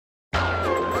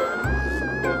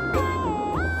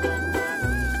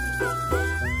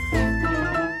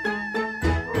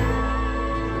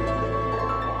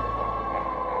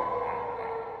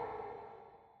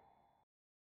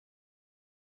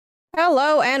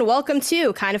Hello and welcome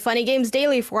to Kind of Funny Games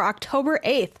Daily for October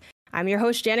 8th. I'm your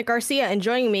host, Janet Garcia, and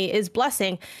joining me is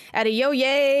Blessing at a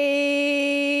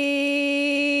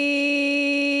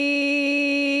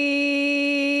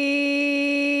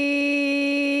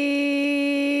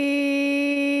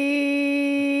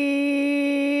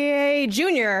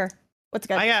Junior. What's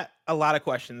good? I got a lot of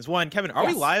questions. One, Kevin, are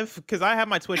we live? Because I have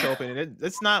my Twitch open and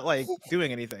it's not like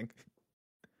doing anything.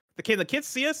 The kids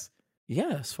see us?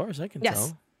 Yeah, as far as I can Yes.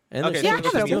 tell. And Okay, they're yeah,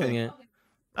 still I'm doing it.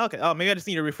 Okay. Oh, maybe I just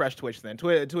need to refresh Twitch then.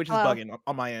 Twitch is bugging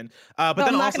on my end. But no,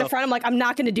 then I'm not also, gonna front. I'm like, I'm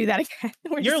not gonna do that again.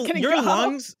 your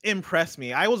lungs impress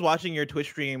me. I was watching your Twitch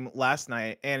stream last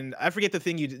night, and I forget the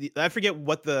thing you did. I forget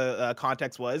what the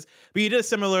context was, but you did a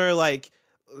similar like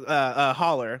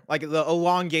holler, like the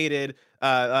elongated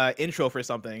intro for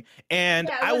something, and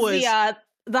Yeah, I was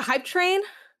the hype train.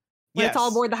 When it's all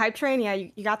yes. aboard the hype train, yeah,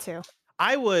 you got to.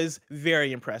 I was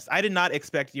very impressed. I did not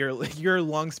expect your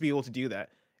lungs to be able to do that.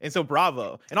 And so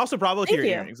bravo. And also bravo to your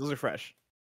earrings. Those are fresh.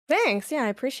 Thanks. Yeah, I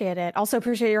appreciate it. Also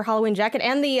appreciate your Halloween jacket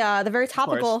and the very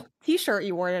topical t-shirt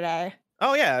you wore today.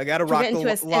 Oh yeah, I got to rock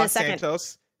the Los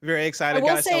Santos. Very excited.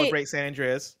 Got to celebrate San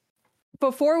Andreas.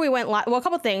 Before we went live, well, a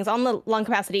couple things on the lung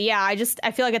capacity. Yeah,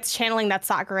 I feel like it's channeling that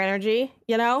soccer energy,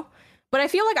 you know? But I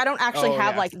feel like I don't actually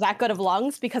have like that good of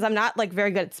lungs because I'm not like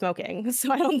very good at smoking.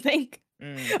 So I don't think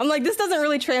I'm like, this doesn't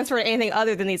really transfer to anything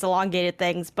other than these elongated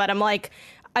things. But I'm like,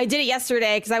 I did it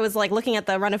yesterday because I was like looking at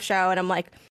the run of show and I'm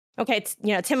like, okay,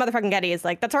 Tim motherfucking Getty is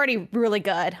like, that's already really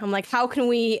good. I'm like, how can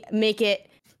we make it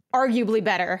arguably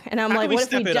better? And I'm like,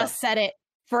 what if we just set it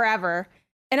forever?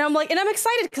 And I'm like, and I'm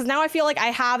excited because now I feel like I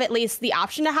have at least the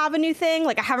option to have a new thing.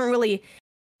 Like I haven't really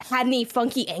had any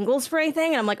funky angles for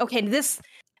anything. And I'm like, okay, this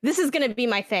is going to be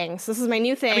my thing. So this is my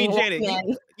new thing. I mean, Janet,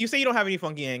 you say you don't have any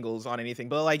funky angles on anything,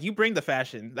 but like you bring the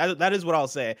fashion. That is what I'll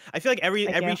say. I feel like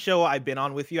every show I've been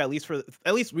on with you, at least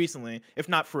recently, if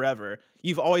not forever,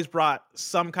 you've always brought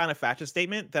some kind of fashion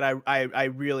statement that I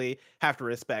really have to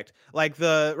respect. Like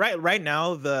right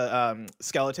now, the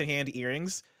skeleton hand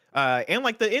earrings. And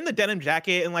like in the denim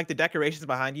jacket and like the decorations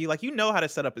behind you, like you know how to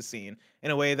set up a scene in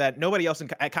a way that nobody else in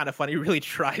Kind of Funny really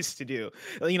tries to do.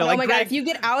 You know, oh my god, if you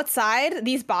get outside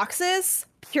these boxes,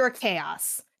 pure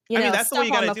chaos. I mean, that's the way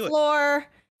you gotta do it. Floor,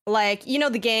 like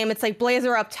the game. It's like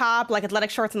blazer up top, like athletic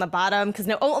shorts on the bottom. Because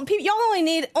y'all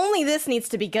only this needs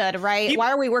to be good, right?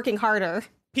 Why are we working harder?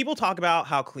 People talk about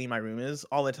how clean my room is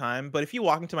all the time, but if you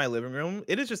walk into my living room,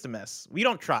 it is just a mess. We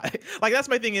don't try. Like, that's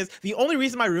my thing is, the only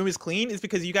reason my room is clean is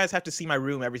because you guys have to see my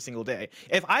room every single day.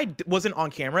 If I wasn't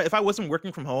on camera, if I wasn't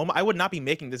working from home, I would not be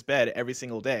making this bed every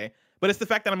single day. But it's the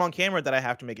fact that I'm on camera that I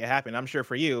have to make it happen. I'm sure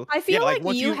for you. I feel like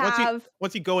once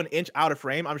you go an inch out of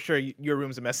frame, I'm sure your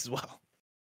room's a mess as well.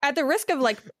 At the risk of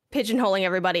like pigeonholing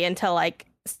everybody into like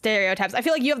stereotypes, I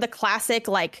feel like you have the classic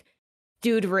like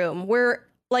dude room where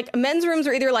like men's rooms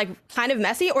are either like kind of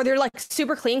messy or they're like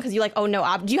super clean because you like, oh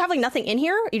no, do you have like nothing in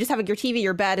here? You just have like your TV,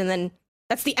 your bed, and then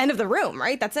that's the end of the room,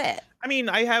 right? That's it. I mean,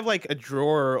 I have like a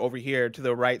drawer over here to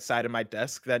the right side of my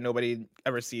desk that nobody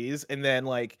ever sees, and then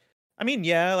like, I mean,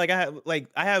 yeah, like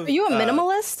I have. Are you a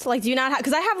minimalist? Like, do you not have?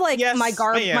 Because I have like my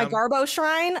Garbo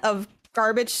shrine of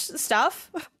garbage stuff.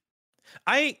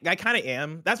 I kind of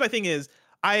am. That's my thing is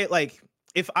I like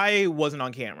if I wasn't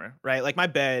on camera, right? Like my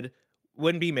bed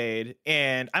wouldn't be made,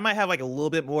 and I might have like a little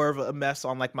bit more of a mess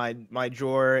on like my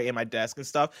drawer and my desk and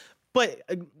stuff, but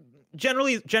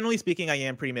generally speaking, I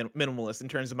am pretty minimalist in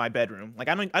terms of my bedroom. Like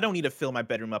I don't need to fill my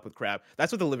bedroom up with crap.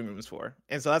 That's what the living room is for,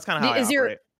 and so that's kind of how I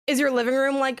operate. Is your living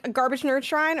room like a garbage nerd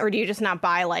shrine, or do you just not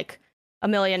buy like a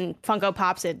million Funko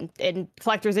Pops in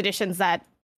collector's editions that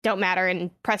don't matter and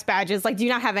press badges? Like, do you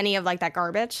not have any of like that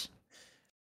garbage?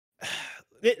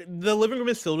 The living room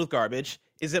is filled with garbage.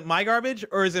 Is it my garbage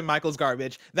or is it Michael's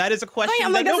garbage? That is a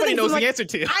question that nobody knows the answer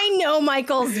to. I know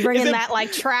Michael's bringing that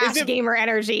like trash gamer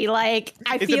energy. Like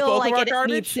I feel like it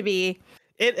needs to be.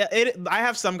 I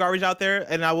have some garbage out there,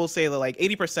 and I will say that like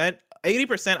 80%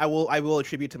 I will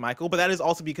attribute to Michael, but that is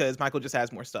also because Michael just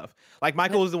has more stuff. Like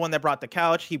Michael was the one that brought the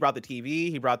couch. He brought the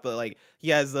TV. He brought he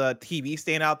has the TV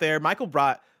stand out there. Michael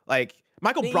brought a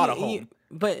home.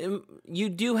 But you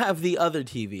do have the other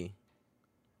TV.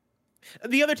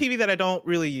 The other TV that I don't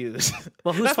really use.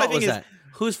 Well, whose fault was that?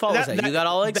 Whose fault was that? You got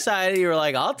all excited. You were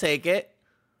like, I'll take it.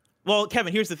 Well,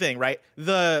 Kevin, here's the thing, right?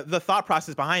 The thought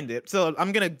process behind it. So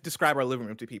I'm going to describe our living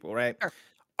room to people, right? Sure.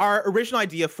 Our original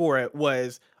idea for it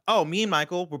was oh, me and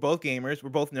Michael, we're both gamers, we're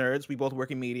both nerds, we both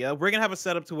work in media. We're gonna have a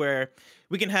setup to where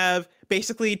we can have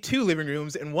basically 2 living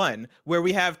rooms in one, where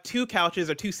we have 2 couches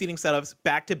or 2 seating setups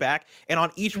back to back, and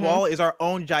on each wall is our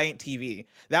own giant TV.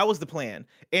 That was the plan.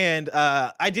 And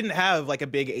I didn't have like a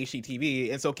big HD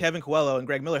TV, and so Kevin Coelho and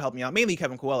Greg Miller helped me out. Mainly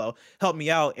Kevin Coelho helped me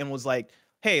out and was like,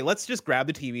 hey, let's just grab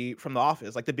the TV from the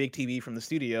office, like the big TV from the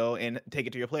studio, and take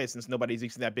it to your place since nobody's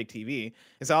using that big TV.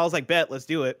 And so I was like, bet, let's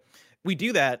do it. We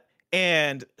do that.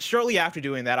 And shortly after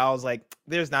doing that, I was like,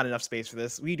 there's not enough space for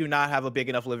this. We do not have a big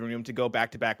enough living room to go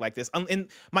back to back like this. And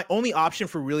my only option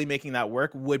for really making that work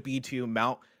would be to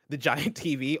mount the giant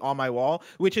TV on my wall,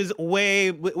 which is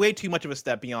way too much of a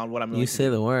step beyond what I'm going to do. You say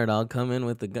the word, I'll come in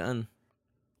with the gun.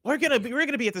 We're gonna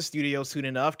be at the studio soon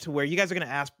enough to where you guys are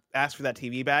gonna ask for that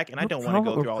TV back, and I don't want to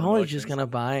go through all the motions. We're probably just gonna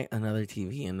buy another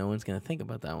TV, and no one's gonna think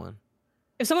about that one.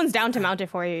 If someone's down to mount it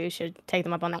for you, you should take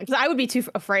them up on that. Because I would be too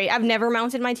afraid. I've never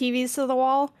mounted my TVs to the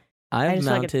wall. I've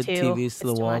mounted TVs to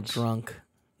the wall drunk.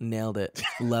 Nailed it.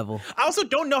 Level. I also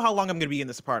don't know how long I'm going to be in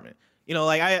this apartment. You know,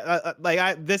 like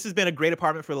this has been a great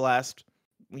apartment for the last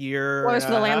year. Or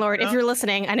for the landlord. If you're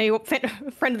listening, I know you're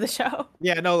a friend of the show.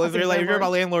 Yeah, no, if you're my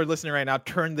landlord listening right now,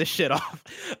 turn this shit off.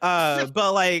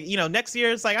 But like, you know, next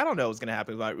year it's like I don't know what's gonna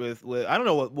happen with I don't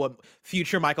know what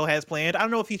future Michael has planned. I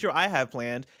don't know what future I have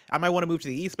planned. I might want to move to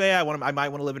the East Bay. I might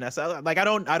want to live in SL. Like I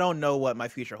don't know what my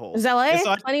future holds. Is LA?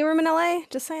 So plenty of room in LA?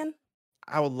 Just saying.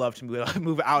 I would love to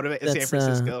move out of it in San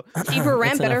Francisco. Cheaper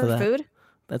rent, better food.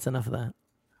 That's enough of that.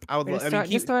 I would love. I mean,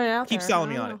 keep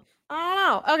selling me on it. I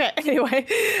don't know. Okay. Anyway,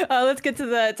 let's get to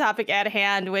the topic at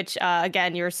hand, which,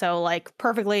 again, you're so like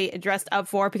perfectly dressed up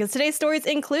for, because today's stories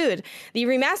include the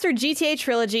remastered GTA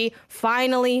Trilogy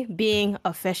finally being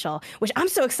official, which I'm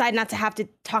so excited not to have to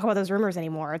talk about those rumors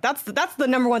anymore. That's the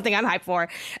number one thing I'm hyped for.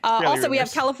 Also, we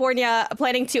have California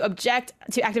planning to object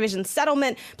to Activision's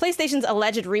settlement, PlayStation's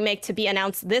alleged remake to be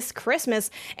announced this Christmas,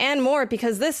 and more,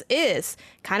 because this is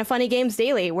Kind of Funny Games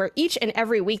Daily, where each and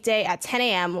every weekday at 10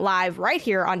 a.m. live right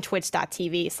here on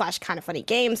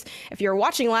twitch.tv/kindoffunnygames. If you're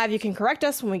watching live, you can correct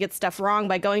us when we get stuff wrong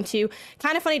by going to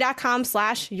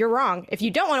kindoffunny.com/you're wrong. If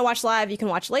you don't want to watch live, you can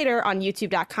watch later on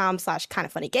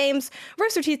youtube.com/kindoffunnygames,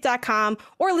 roosterteeth.com,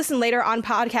 or listen later on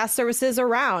podcast services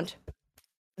around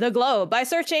the globe by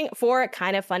searching for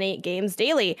Kind of Funny Games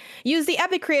Daily. Use the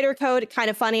Epic creator code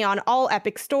Kind of Funny on all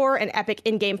Epic Store and Epic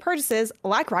in-game purchases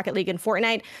like Rocket League and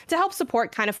Fortnite to help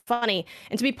support Kind of Funny.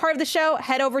 And to be part of the show,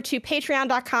 head over to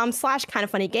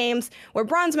patreon.com/kindoffunnygames, where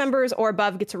bronze members or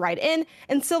above get to write in,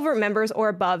 and silver members or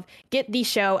above get the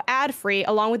show ad-free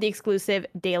along with the exclusive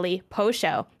daily post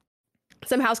show.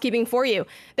 Some housekeeping for you.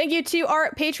 Thank you to our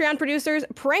Patreon producers,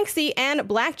 Pranksy and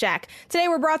Blackjack. Today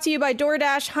we're brought to you by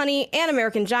DoorDash, Honey, and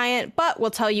American Giant, but we'll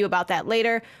tell you about that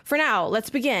later. For now, let's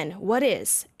begin what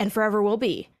is, and forever will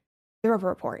be, the Rubber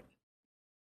Report.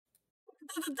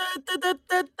 It's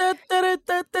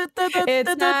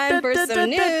time for some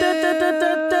news.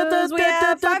 We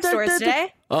have 5 stories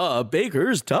today. A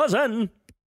baker's dozen.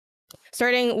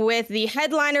 Starting with the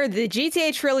headliner, the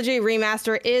GTA Trilogy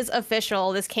Remaster is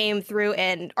official. This came through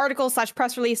an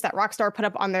article/press release that Rockstar put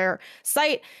up on their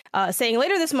site, saying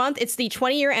later this month, it's the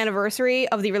 20-year anniversary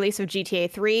of the release of GTA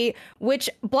 3, which,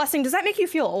 Blessing, does that make you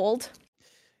feel old?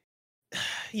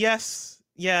 Yes.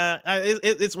 Yeah.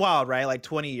 It's wild, right? Like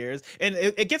 20 years. And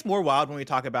it gets more wild when we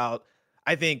talk about,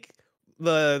 I think,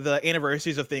 the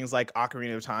anniversaries of things like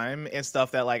Ocarina of Time and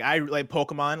stuff that like I like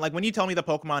Pokemon. Like when you tell me the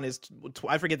Pokemon is,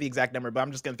 I forget the exact number, but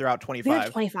I'm just gonna throw out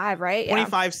 25. 25, right?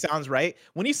 25 sounds right.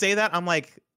 When you say that, I'm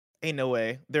like, ain't no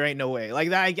way. There ain't no way. Like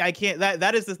that, I can't.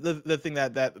 That is the thing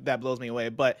that blows me away.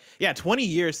 But yeah, 20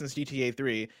 years since GTA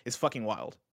 3 is fucking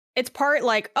wild. It's part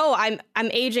like, oh, I'm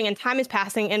aging and time is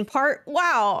passing, and part,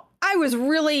 wow, I was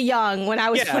really young when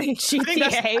I was playing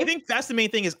GTA. I think that's the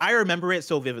main thing is I remember it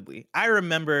so vividly. I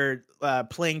remember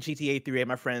playing GTA 3 at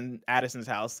my friend Addison's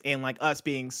house and like us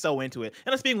being so into it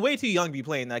and us being way too young to be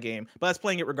playing that game, but us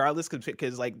playing it regardless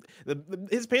because like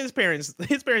his parents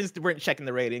weren't checking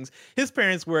the ratings. His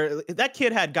parents were, that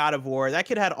kid had God of War. That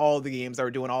kid had all the games that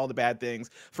were doing all the bad things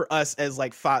for us as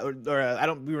like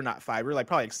we were not 5. We were like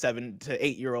probably like 7 to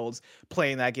 8 year olds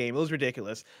playing that game. It was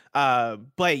ridiculous.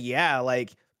 But yeah,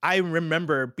 like I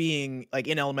remember being like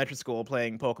in elementary school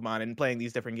playing Pokemon and playing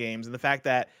these different games. And the fact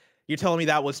that you're telling me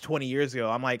that was 20 years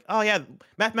ago, I'm like, oh yeah,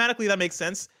 mathematically that makes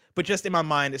sense. But just in my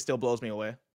mind, it still blows me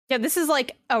away. Yeah, this is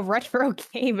like a retro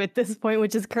game at this point,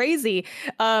 which is crazy.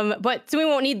 But so we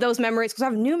won't need those memories because I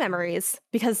have new memories.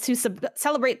 Because to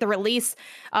celebrate the release,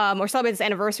 or celebrate this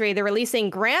anniversary, they're releasing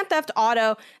Grand Theft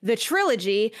Auto, the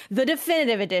Trilogy, the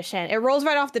Definitive Edition. It rolls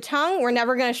right off the tongue. We're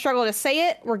never gonna struggle to say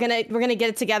it. We're gonna get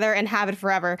it together and have it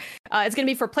forever. It's gonna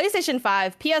be for PlayStation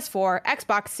 5, PS4,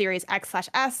 Xbox Series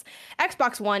X/S,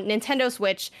 Xbox One, Nintendo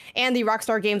Switch, and the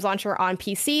Rockstar Games Launcher on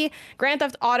PC. Grand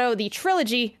Theft Auto, the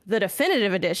Trilogy, the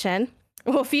Definitive Edition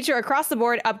will feature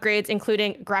across-the-board upgrades,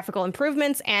 including graphical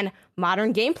improvements and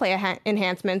modern gameplay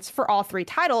enhancements for all three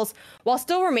titles, while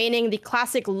still remaining the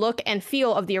classic look and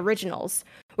feel of the originals.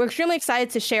 We're extremely excited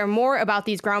to share more about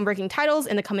these groundbreaking titles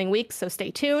in the coming weeks, so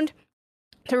stay tuned.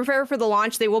 To prepare for the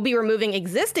launch, they will be removing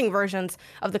existing versions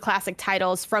of the classic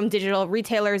titles from digital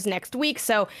retailers next week.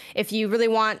 So if you really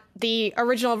want the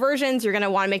original versions, you're going to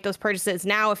want to make those purchases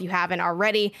now if you haven't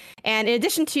already. And in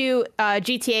addition to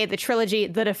GTA, the Trilogy,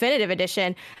 the Definitive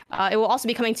Edition, it will also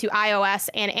be coming to iOS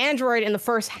and Android in the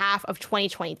first half of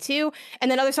 2022.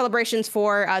 And then other celebrations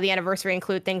for the anniversary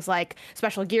include things like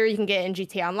special gear you can get in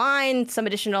GTA Online, some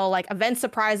additional like event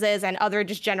surprises, and other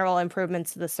just general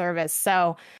improvements to the service.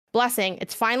 So Blessing,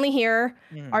 it's finally here.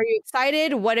 Are you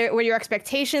excited? What are your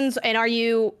expectations? And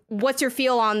what's your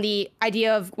feel on the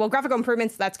idea of, well, graphical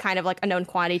improvements, that's kind of like a known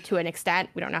quantity to an extent.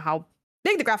 We don't know how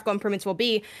big the graphical improvements will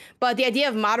be, but the idea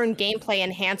of modern gameplay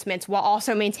enhancements while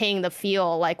also maintaining the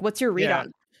feel, like what's your read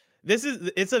on?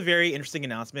 It's a very interesting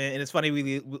announcement, and it's funny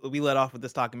we let off with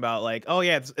this talking about like, oh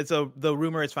yeah, the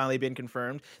rumor has finally been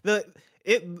confirmed.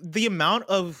 The amount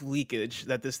of leakage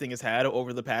that this thing has had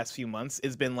over the past few months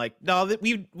has been like, no,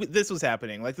 this was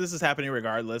happening. Like this is happening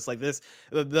regardless. Like this,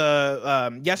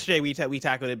 yesterday we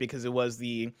tackled it because it was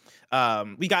we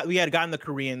had gotten the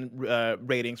Korean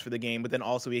ratings for the game, but then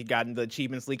also we had gotten the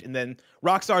achievements leaked, and then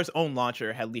Rockstar's own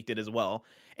launcher had leaked it as well.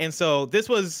 And so this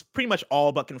was pretty much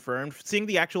all but confirmed. Seeing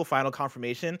the actual final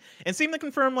confirmation and seeing them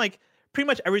confirm like pretty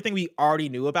much everything we already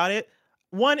knew about it.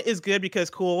 One is good because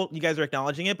cool, you guys are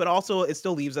acknowledging it, but also it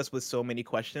still leaves us with so many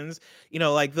questions. You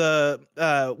know, like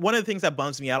one of the things that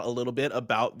bums me out a little bit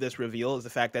about this reveal is the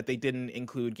fact that they didn't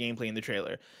include gameplay in the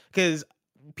trailer, because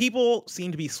people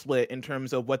seem to be split in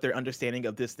terms of what their understanding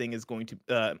of this thing is going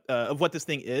to of what this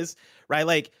thing is, right?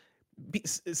 Like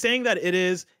saying that it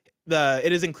is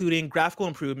including graphical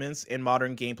improvements and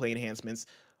modern gameplay enhancements.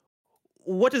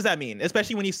 What does that mean?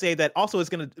 Especially when you say that also it's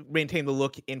going to maintain the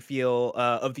look and feel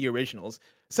of the originals.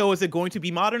 So is it going to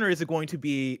be modern, or is it going to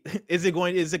be is it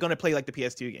going to play like the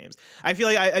PS2 games? I feel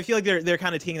like they're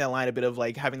kind of taking that line a bit of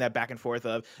like having that back and forth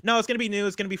of, no, it's going to be new,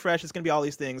 it's going to be fresh, it's going to be all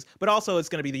these things, but also it's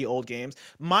going to be the old games.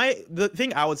 The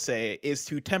thing I would say is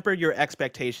to temper your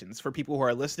expectations for people who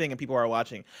are listening and people who are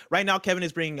watching. Right now Kevin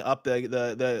is bringing up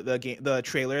the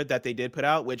trailer that they did put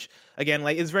out, which again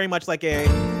like is very much like a,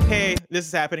 hey, this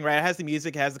is happening, right? It has the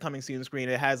music, it has the coming soon screen,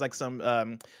 it has like some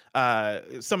of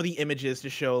the images to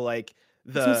show like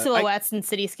some silhouettes and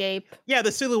cityscape. Yeah,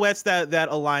 the silhouettes that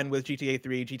align with GTA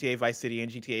 3, GTA Vice City,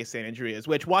 and GTA San Andreas,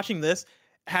 which watching this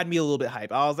had me a little bit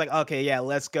hype. I was like, okay, yeah,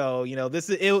 let's go. You know,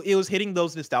 it was hitting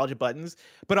those nostalgia buttons,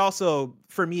 but also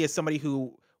for me as somebody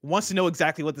who wants to know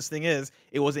exactly what this thing is,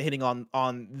 it wasn't hitting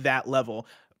on that level.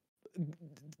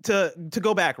 To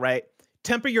go back, right?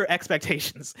 Temper your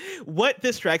expectations. What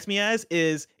this strikes me as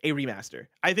is a remaster.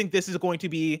 I think this is going to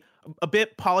be a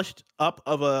bit polished up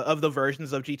of the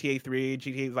versions of GTA 3,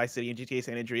 GTA Vice City, and GTA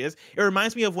San Andreas. It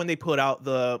reminds me of when they put out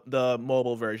the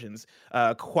mobile versions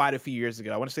quite a few years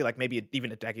ago. I want to say like maybe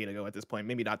even a decade ago at this point,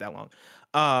 maybe not that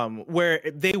long, where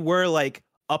they were like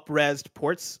up-resed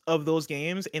ports of those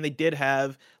games, and they did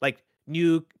have like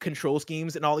new control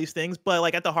schemes and all these things, but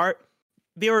like at the heart,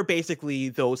 they were basically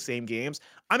those same games.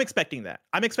 I'm expecting that.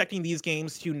 I'm expecting these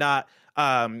games to not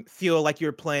feel like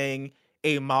you're playing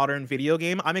a modern video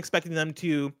game. I'm expecting them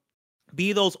to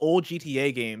be those old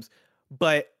GTA games,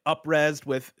 but up-resed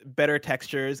with better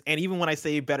textures. And even when I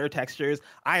say better textures,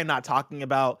 I am not talking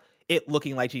about it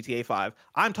looking like GTA 5.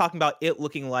 I'm talking about it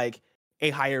looking like a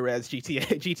higher res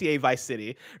GTA Vice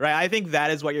City, right? I think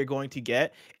that is what you're going to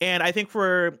get. And I think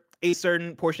for a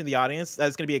certain portion of the audience,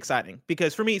 that's going to be exciting,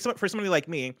 because for me, for somebody like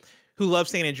me who loves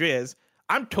San Andreas,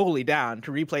 I'm totally down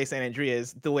to replay San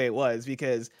Andreas the way it was,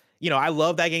 because you know I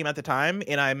love that game at the time,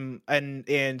 and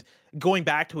and going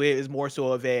back to it is more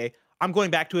so of I'm going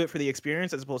back to it for the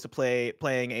experience as opposed to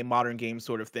playing a modern game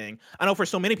sort of thing. I know for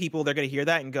so many people they're going to hear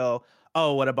that and go,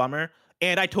 oh, what a bummer,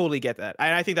 and I totally get that.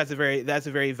 I think that's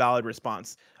a very valid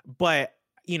response, but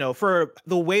you know, for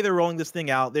the way they're rolling this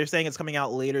thing out, they're saying it's coming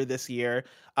out later this year.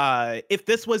 If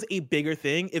this was a bigger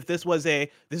thing, if this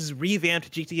is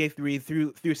revamped GTA 3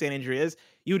 through San Andreas,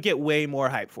 you would get way more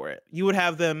hype for it. You would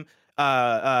have them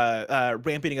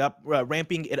ramping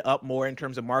it up more in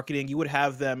terms of marketing. You would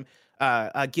have them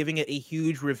giving it a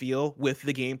huge reveal with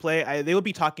the gameplay. They would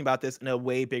be talking about this in a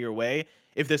way bigger way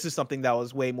if this is something that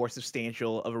was way more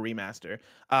substantial of a remaster.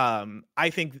 I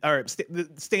think, or the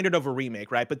standard of a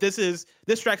remake, right? But this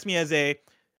strikes me as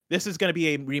this is going to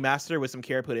be a remaster with some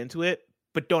care put into it,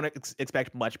 but don't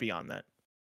expect much beyond that.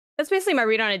 That's basically my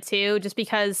read on it too, just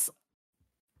because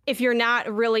if you're not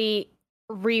really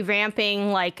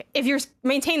revamping, like if you're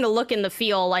maintaining the look and the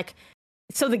feel, like,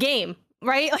 so the game,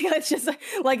 right? Like it's just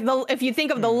like if you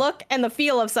think of the look and the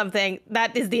feel of something,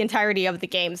 that is the entirety of the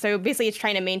game. So basically it's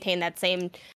trying to maintain that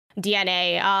same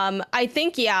DNA. I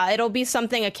think, yeah, it'll be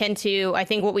something akin to, I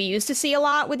think, what we used to see a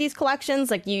lot with these collections.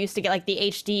 Like you used to get like the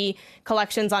HD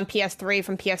collections on PS3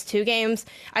 from PS2 games.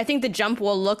 I think the jump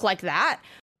will look like that,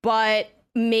 but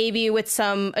maybe with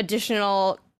some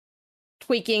additional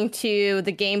tweaking to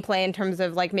the gameplay in terms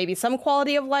of like maybe some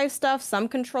quality of life stuff, some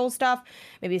control stuff,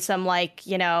 maybe some like,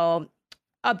 you know,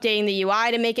 updating the UI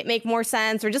to make it make more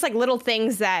sense, or just like little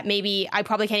things that maybe I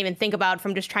probably can't even think about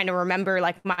from just trying to remember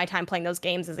like my time playing those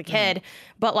games as a kid.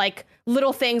 But like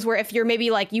little things where if you're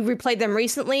maybe like you replayed them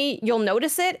recently, you'll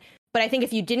notice it. But I think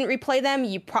if you didn't replay them,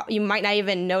 you might not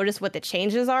even notice what the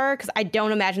changes are, because I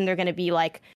don't imagine they're going to be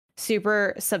like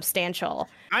super substantial.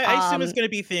 I assume it's going to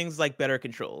be things like better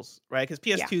controls, right? Because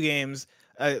PS2 games,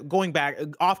 going back to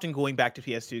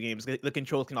PS2 games, the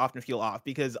controls can often feel off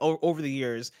because over the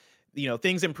years, you know,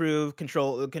 things improve,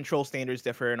 control standards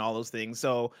differ, and all those things.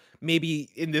 So maybe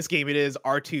in this game it is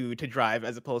R2 to drive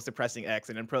as opposed to pressing X,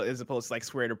 and as opposed to like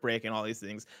square to brake and all these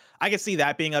things. I can see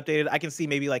that being updated. I can see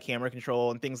maybe like camera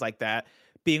control and things like that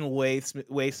being way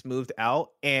smoothed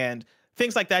out, and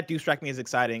things like that do strike me as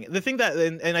exciting. The thing that,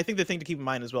 and I think the thing to keep in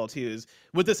mind as well too, is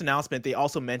with this announcement, they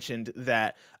also mentioned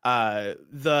that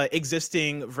the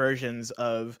existing versions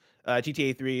of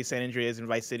GTA 3, San Andreas, and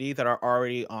Vice City that are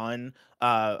already on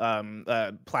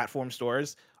platform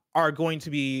stores are going to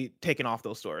be taken off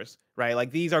those stores, right?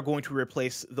 Like these are going to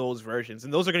replace those versions,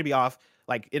 and those are going to be off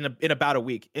like in about a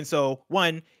week. And so,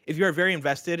 one, if you're very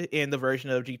invested in the version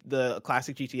of the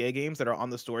classic GTA games that are on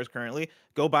the stores currently,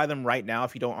 go buy them right now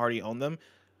if you don't already own them.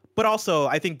 But also,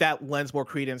 I think that lends more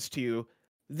credence to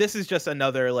this is just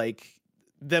another like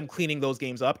them cleaning those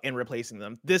games up and replacing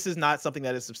them. This is not something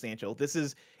that is substantial. This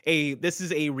is a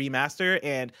remaster,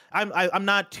 and I'm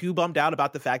not too bummed out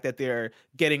about the fact that they're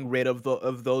getting rid of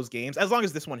those games, as long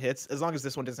as this one hits, as long as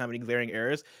this one doesn't have any glaring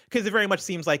errors, because it very much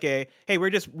seems like hey, we're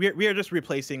just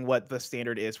replacing what the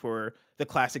standard is for the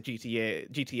classic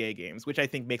GTA games, which I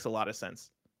think makes a lot of sense.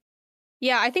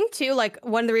 Yeah, I think too, like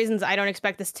one of the reasons I don't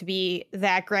expect this to be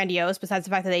that grandiose, besides the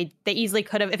fact that they easily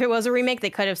could have, if it was a remake, they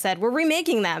could have said, we're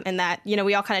remaking them, and that, you know,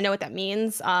 we all kind of know what that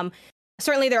means.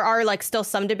 Certainly there are like still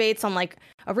some debates on like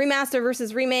a remaster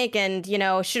versus remake, and, you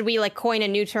know, should we like coin a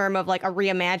new term of like a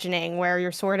reimagining, where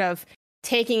you're sort of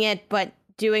taking it but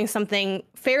doing something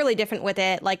fairly different with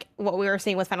it, like what we were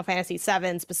seeing with Final Fantasy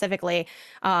VII specifically.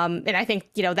 And I think,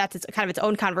 you know, that's kind of its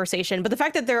own conversation. But the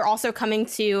fact that they're also coming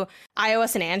to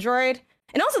iOS and Android,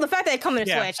 and also the fact that they come to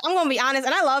Switch, I'm going to be honest,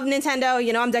 and I love Nintendo.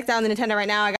 You know, I'm decked out in the Nintendo right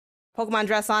now. I got Pokemon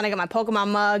dress on. I got my Pokemon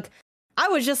mug. I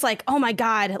was just like, oh my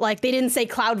God, like they didn't say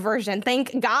cloud version.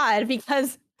 Thank God,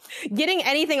 because getting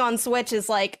anything on Switch is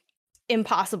like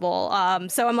impossible.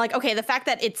 So I'm like, okay, the fact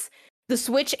that it's the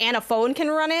Switch and a phone can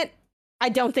run it, I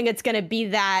don't think it's going to be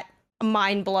that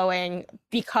mind-blowing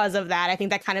because of that. I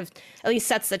think that kind of at least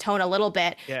sets the tone a little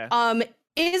bit. Yeah.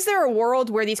 Is there a world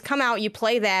where these come out, you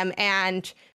play them,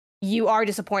 and you are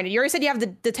disappointed? You already said you have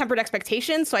the tempered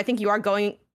expectations, so I think you are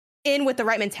going in with the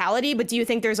right mentality, but do you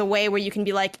think there's a way where you can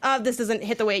be like, oh, this doesn't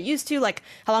hit the way it used to? Like,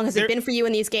 how long has it been for you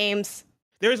in these games?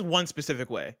 There's one specific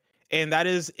way, and that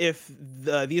is if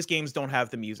these games don't have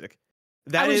the music.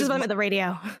 I was just about the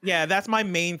radio. Yeah, that's my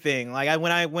main thing. Like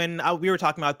we were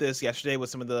talking about this yesterday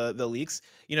with some of the leaks,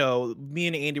 you know, me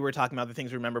and Andy were talking about the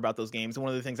things we remember about those games. And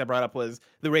one of the things I brought up was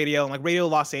the radio, and like Radio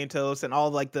Los Santos, and all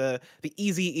like the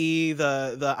Eazy-E,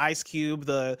 the Ice Cube,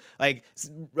 the like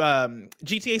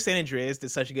GTA San Andreas did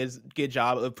such a good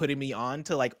job of putting me on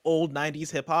to like old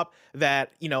 90s hip hop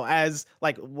that, you know, as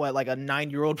like a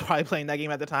 9-year-old probably playing that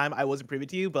game at the time, I wasn't privy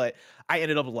to, but I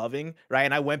ended up loving, right?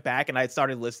 And I went back and I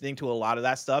started listening to a lot lot of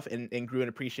that stuff and grew an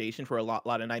appreciation for a lot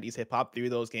of 90s hip hop through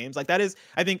those games. Like that is,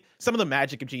 I think, some of the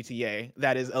magic of GTA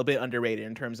that is a bit underrated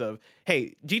in terms of,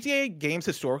 hey, GTA games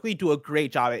historically do a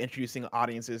great job at introducing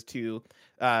audiences to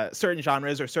certain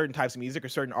genres or certain types of music or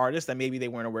certain artists that maybe they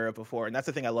weren't aware of before. And that's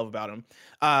the thing I love about them.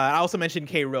 I also mentioned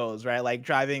K Rose, right? Like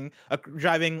driving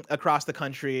across the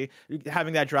country,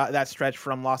 having that stretch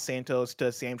from Los Santos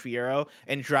to San Fierro,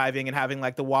 and driving and having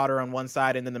like the water on one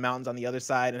side and then the mountains on the other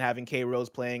side, and having K Rose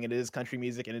playing. It is country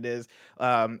music, and it is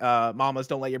Mamas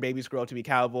Don't Let Your Babies Grow Up to Be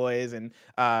Cowboys, and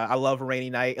I Love a Rainy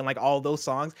Night, and like all those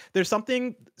songs. There's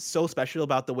something so special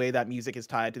about the way that music is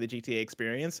tied to the GTA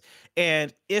experience.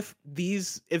 And if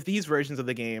these versions of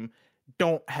the game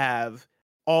don't have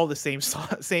all the same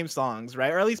songs,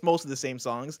 right, or at least most of the same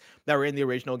songs that were in the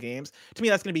original games, to me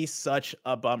that's going to be such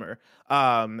a bummer.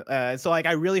 So like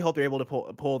I really hope they're able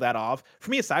to pull that off. For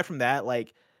me, aside from that,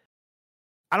 like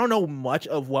I don't know much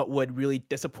of what would really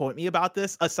disappoint me about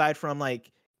this, aside from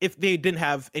like if they didn't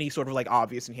have any sort of like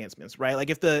obvious enhancements, right? Like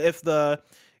if the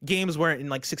games weren't in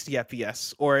like 60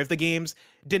 FPS, or if the games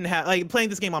didn't have, like, playing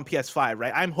this game on PS5,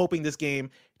 right? I'm hoping this game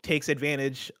takes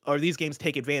advantage, or these games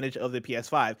take advantage of the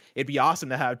PS5. It'd be awesome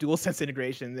to have DualSense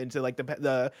integration into like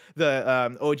the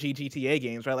OG GTA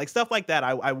games, right? Like stuff like that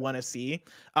I want to see.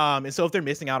 And so if they're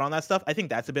missing out on that stuff, I think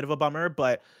that's a bit of a bummer.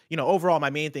 But you know, overall, my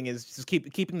main thing is just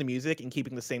keeping the music and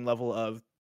keeping the same level of,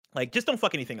 like, just don't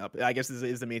fuck anything up, I guess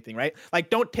is the main thing, right? Like,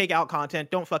 don't take out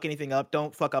content, don't fuck anything up,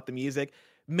 don't fuck up the music.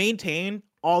 Maintain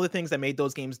all the things that made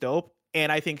those games dope.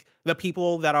 And I think the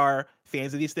people that are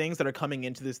fans of these things that are coming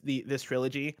into this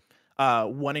trilogy,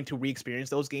 wanting to re-experience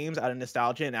those games out of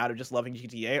nostalgia and out of just loving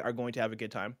GTA, are going to have a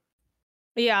good time.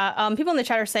 Yeah, people in the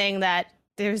chat are saying that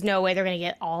there's no way they're going to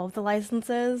get all of the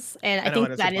licenses, and I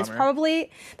think that is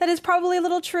probably a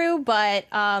little true. But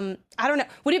I don't know.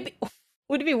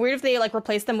 Would it be weird if they like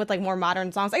replace them with like more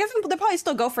modern songs? I guess they'll probably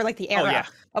still go for like the era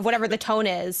of whatever the tone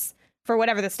is for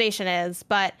whatever the station is.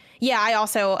 But yeah, I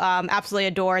also absolutely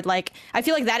adored, like, I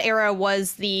feel like that era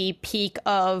was the peak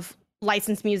of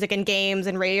licensed music in games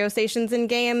and radio stations in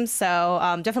games. So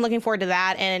definitely looking forward to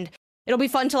that. And it'll be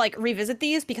fun to like revisit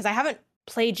these, because I haven't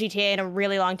played GTA in a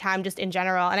really long time, just in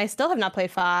general. And I still have not played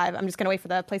 5. I'm just going to wait for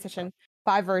the PlayStation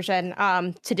 5 version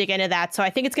to dig into that. So I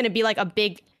think it's going to be like a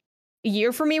big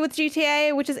year for me with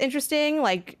GTA, which is interesting.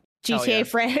 Like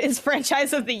GTA is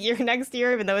franchise of the year next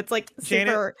year, even though it's like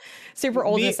super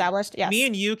old and established. Yes. Me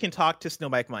and you can talk to Snow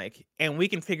Mike, and we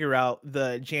can figure out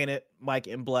the Janet, Mike,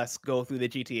 and Bless go through the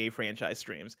GTA franchise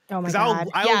streams. Oh my God.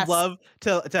 I would love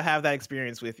to have that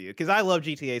experience with you, because I love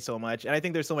GTA so much, and I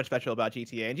think there's so much special about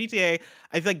GTA. And GTA,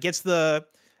 I feel like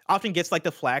often gets like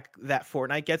the flack that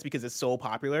Fortnite gets, because it's so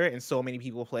popular and so many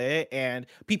people play it, and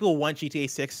people want GTA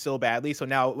 6 so badly. So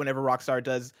now whenever Rockstar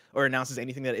does or announces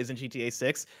anything that isn't GTA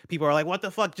 6, people are like, what the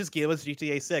fuck, just give us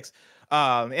GTA 6.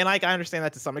 And like, I understand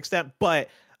that to some extent, but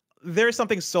there's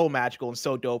something so magical and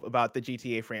so dope about the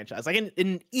GTA franchise, like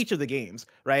in each of the games,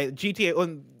 right?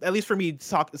 GTA, at least for me,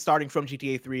 starting from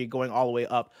GTA 3 going all the way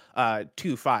up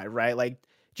to 5, right? Like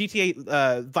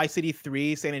GTA Vice City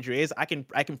 3, San Andreas, I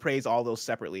can praise all those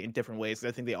separately in different ways.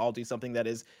 I think they all do something that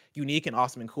is unique and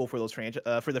awesome and cool for those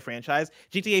for the franchise.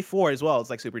 GTA 4 as well is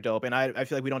like super dope, and I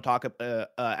feel like we don't talk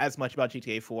as much about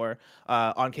GTA 4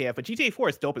 on KF, but GTA 4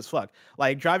 is dope as fuck.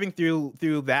 Like driving through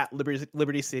that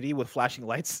Liberty City with flashing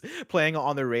lights playing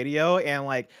on the radio, and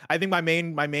like I think my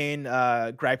main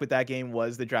gripe with that game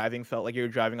was the driving felt like you were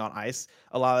driving on ice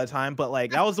a lot of the time. But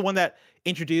like that was the one that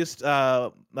introduced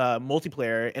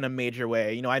multiplayer in a major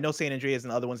way. You know, I know San Andreas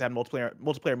and other ones had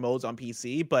multiplayer modes on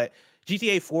PC, but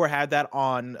GTA 4 had that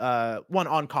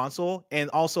on console, and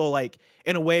also like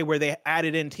in a way where they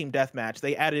added in team deathmatch,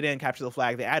 they added in capture the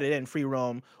flag, they added in free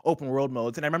roam open world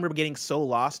modes, and I remember getting so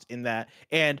lost in that.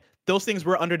 And those things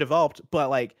were underdeveloped, but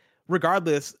like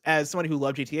regardless, as somebody who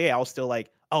loved GTA, I was still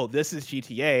like, oh, this is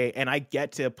GTA, and I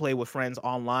get to play with friends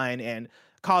online and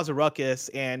cause a ruckus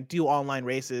and do online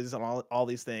races and all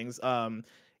these things.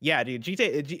 Yeah, dude,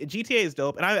 GTA is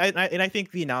dope, and I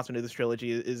think the announcement of this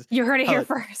trilogy is you heard it here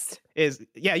first. You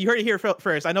heard it here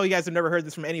first. I know you guys have never heard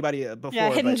this from anybody before.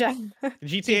 Yeah, hidden gem.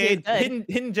 GTA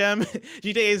hidden gem.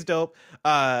 GTA is dope.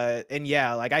 And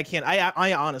yeah, like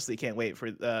I honestly can't wait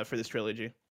for this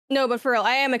trilogy. No, but for real,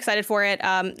 I am excited for it.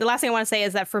 The last thing I want to say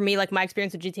is that for me, like my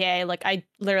experience with GTA, like I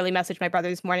literally messaged my brother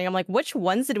this morning. I'm like, which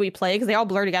ones did we play? Because they all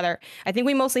blur together. I think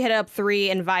we mostly hit up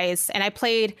 3 and Vice, and I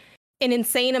played an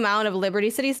insane amount of Liberty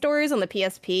City Stories on the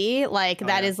PSP. Like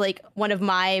that is like one of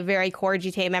my very core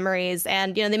GTA memories.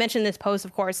 And you know, they mentioned this post,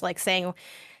 of course, like saying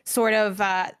sort of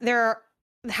how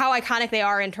iconic they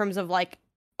are in terms of like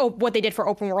what they did for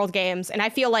open world games. And I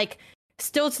feel like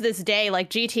still to this day, like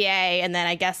GTA and then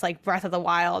I guess like Breath of the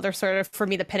Wild are sort of for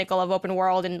me the pinnacle of open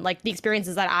world and like the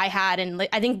experiences that I had. And like,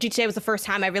 I think GTA was the first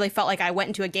time I really felt like I went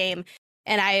into a game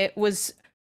and I was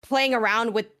playing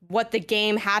around with what the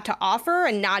game had to offer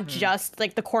and not just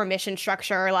like the core mission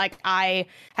structure. Like I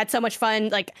had so much fun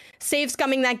like save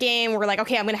scumming that game. We're like,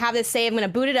 okay, I'm gonna have this save, I'm gonna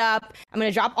boot it up, I'm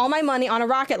gonna drop all my money on a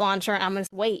rocket launcher and I'm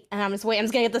just gonna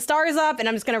get the stars up and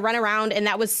I'm just gonna run around. And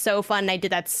that was so fun. I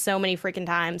did that so many freaking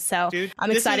times. So dude,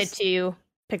 I'm excited to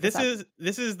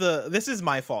this is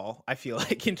my fall, I feel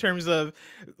like, in terms of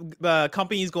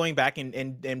companies going back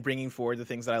and bringing forward the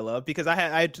things that I love, because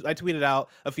I tweeted out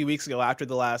a few weeks ago after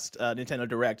the last Nintendo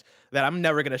Direct that I'm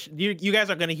never gonna you guys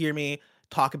are gonna hear me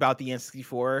talk about the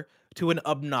N64 to an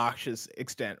obnoxious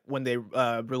extent when they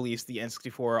released the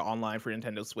N64 online for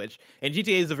Nintendo Switch, and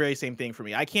GTA is the very same thing for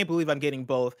me. I can't believe I'm getting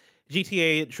both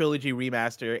GTA Trilogy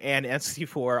Remaster and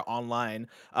N64 online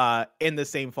in the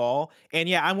same fall. And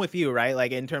yeah, I'm with you, right?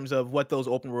 Like in terms of what those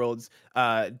open worlds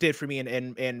did for me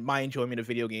and my enjoyment of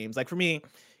video games. Like for me,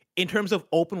 in terms of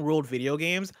open world video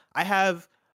games, I have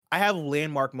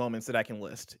landmark moments that I can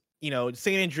list. You know,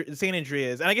 San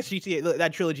Andreas, and I guess GTA,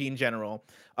 that trilogy in general,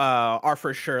 are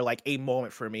for sure like a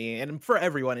moment for me and for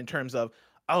everyone in terms of,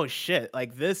 oh shit,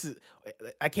 like this is,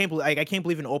 I can't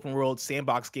believe an open world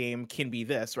sandbox game can be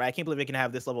this, right? I can't believe it can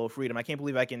have this level of freedom. I can't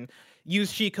believe I can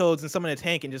use cheat codes and summon a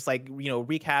tank and just like, you know,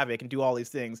 wreak havoc and do all these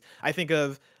things. I think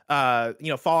of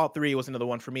Fallout 3 was another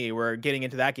one for me, where getting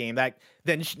into that game, that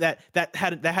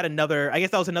had another, I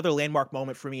guess that was another landmark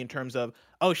moment for me in terms of,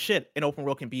 oh shit, an open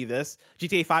world can be this.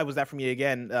 GTA 5 was that for me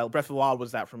again. Breath of the Wild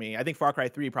was that for me. I think Far Cry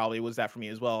 3 probably was that for me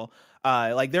as well.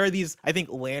 Like there are these, I think,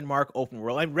 landmark open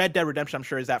world, and Red Dead Redemption, I'm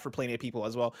sure, is that for plenty of people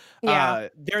as well. Yeah,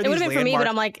 it would have been for me, but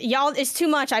I'm like, y'all, it's too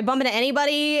much. I bump into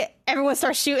anybody, everyone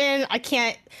starts shooting. I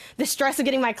can't. The stress of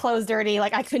getting my clothes dirty,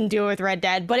 like I couldn't do it with Red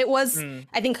Dead. But it was,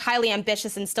 I think, highly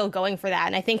ambitious and still going for that.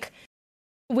 And I think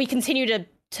we continue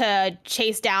to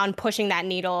chase down pushing that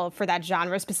needle for that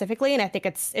genre specifically, and I think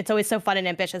it's always so fun and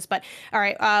ambitious. But all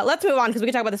right, let's move on because we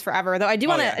can talk about this forever. Though I do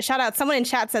want to shout out, someone in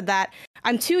chat said that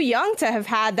I'm too young to have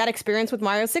had that experience with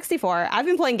Mario 64. I've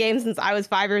been playing games since I was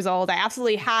 5 years old. I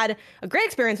absolutely had a great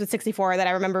experience with 64 that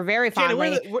I remember very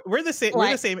fondly. Jana, we're the same.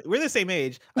 We're the same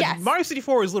age. Yes. Mario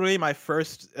 64 was literally my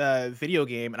first video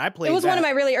game, and I played. It was one of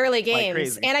my really early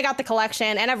games, and I got the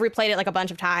collection, and I've replayed it like a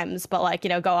bunch of times. But like, you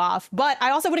know, go off. But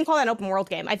I also wouldn't call that an open world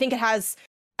game. I think it has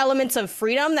elements of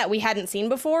freedom that we hadn't seen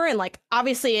before, and like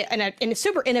obviously in a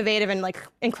super innovative and like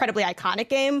incredibly iconic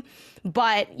game.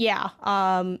 But yeah,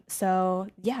 so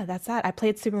yeah, that's that. I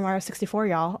played Super Mario 64,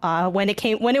 y'all, when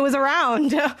it was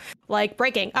around, like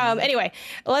breaking. Anyway,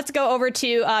 let's go over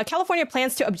to California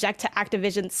plans to object to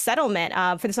Activision's settlement.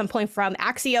 For this, I'm pulling from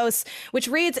Axios, which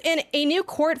reads, in a new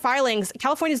court filings,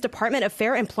 California's Department of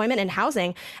Fair Employment and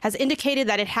Housing has indicated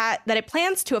that it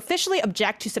plans to officially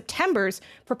object to September's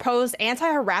proposed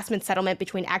anti-harassment settlement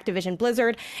between Activision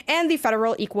Blizzard and the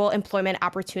Federal Equal Employment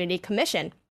Opportunity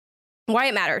Commission. Why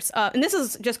it matters. And this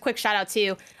is just quick shout out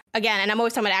to, again, and I'm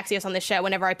always talking about Axios on this show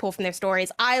whenever I pull from their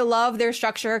stories. I love their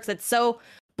structure because it's so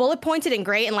bullet pointed and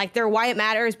great, and like their why it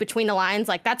matters between the lines,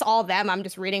 like that's all them. I'm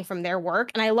just reading from their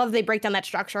work, and I love they break down that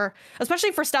structure,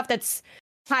 especially for stuff that's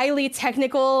highly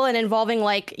technical and involving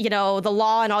like, you know, the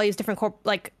law and all these different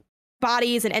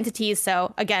bodies and entities.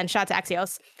 So again, shout out to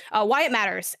Axios. Why it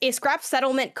matters. A scrap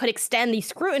settlement could extend the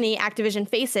scrutiny Activision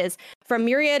faces from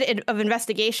myriad of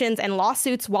investigations and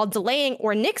lawsuits while delaying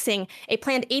or nixing a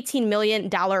planned $18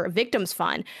 million victims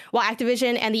fund. While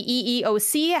Activision and the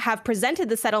EEOC have presented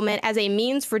the settlement as a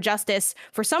means for justice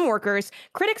for some workers,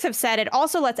 critics have said it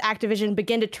also lets Activision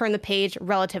begin to turn the page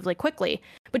relatively quickly.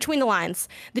 Between the lines,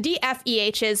 the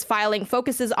DFEH's filing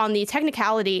focuses on the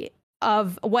technicality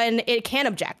of when it can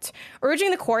object,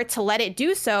 urging the court to let it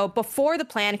do so before the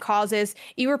plan causes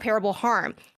irreparable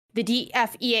harm. The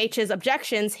DFEH's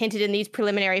objections hinted in these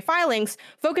preliminary filings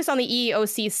focus on the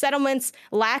EEOC's settlement's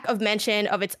lack of mention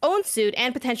of its own suit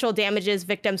and potential damages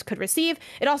victims could receive.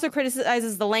 It also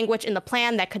criticizes the language in the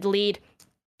plan that could lead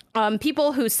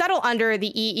people who settle under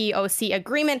the EEOC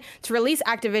agreement to release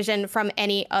Activision from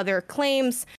any other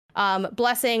claims.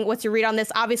 Blessing, what's your read on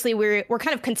this? Obviously, we're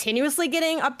kind of continuously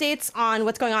getting updates on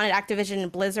what's going on at Activision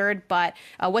and Blizzard, but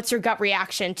what's your gut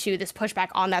reaction to this pushback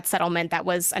on that settlement that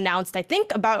was announced, I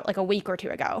think, about like a week or two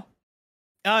ago?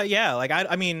 Yeah, like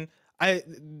I mean,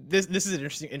 this is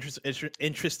an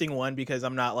interesting one because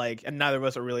I'm not like, and neither of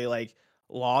us are really like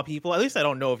law people. At least I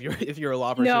don't know if you're a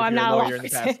law person. No, I'm not a lawyer in the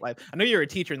past life. I know you're a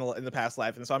teacher in the past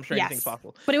life, and so I'm sure anything's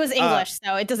possible. But it was English,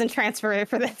 so it doesn't transfer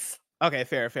for this. Okay,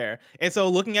 fair. And so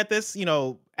looking at this,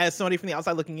 as somebody from the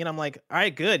outside looking in, I'm like, all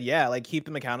right, good, yeah, like keep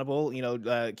them accountable,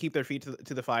 keep their feet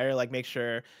to the fire, like make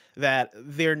sure that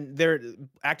their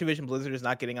Activision Blizzard is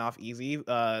not getting off easy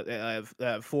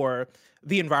for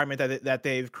the environment that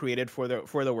they've created for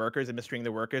the workers and mistreating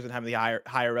the workers and having the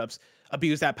higher ups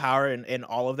abuse that power and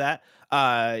all of that.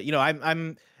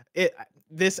 I'm it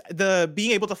this the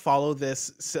being able to follow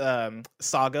this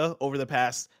saga over the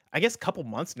past, I guess, couple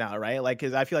months now, right? Like,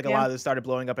 because I feel like a lot of this started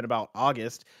blowing up in about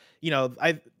August.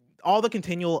 I all the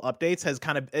continual updates has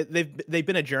kind of they've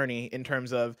been a journey in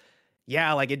terms of,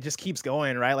 yeah, like it just keeps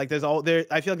going, right? Like I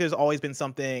feel like there's always been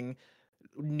something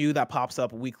new that pops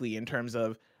up weekly in terms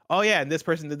of, oh yeah, and this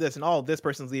person did this, and oh, this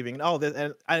person's leaving, and oh,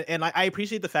 this, and I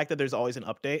appreciate the fact that there's always an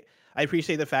update. I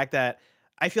appreciate the fact that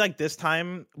I feel like this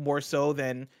time more so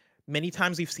than many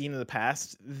times we've seen in the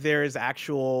past, there's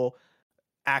actual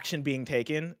action being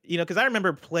taken, because I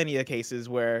remember plenty of cases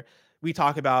where we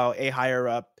talk about a higher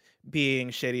up being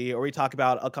shitty, or we talk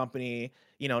about a company,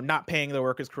 not paying the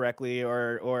workers correctly,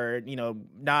 or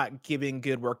not giving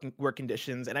good work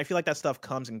conditions. And I feel like that stuff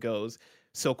comes and goes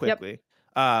so quickly.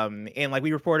 And like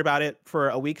we report about it for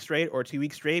a week straight or 2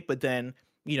 weeks straight, but then,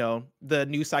 the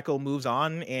news cycle moves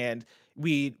on and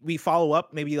we follow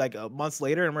up maybe like months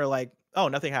later and we're like, oh,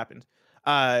 nothing happened.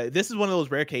 This is one of those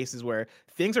rare cases where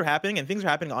things are happening and things are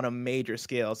happening on a major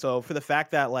scale. So for the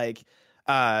fact that like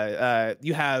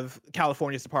you have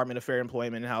California's Department of Fair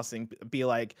Employment and Housing be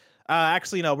like,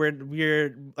 actually no,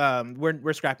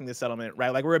 we're scrapping this settlement, right?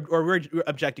 Like we're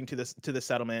objecting to this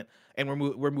settlement, and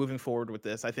we're moving forward with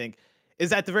this. I think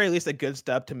is at the very least a good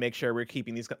step to make sure we're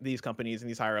keeping these companies and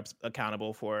these higher ups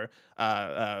accountable for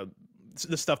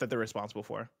the stuff that they're responsible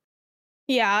for.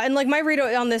 Yeah, and like my read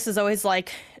on this is always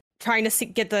like trying to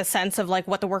get the sense of like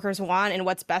what the workers want and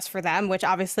what's best for them, which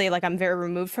obviously like I'm very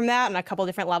removed from that on a couple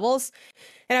different levels.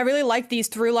 And I really like these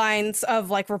through lines of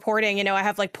like reporting. I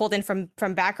have like pulled in from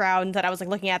background that I was like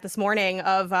looking at this morning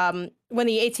of when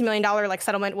the $18 million like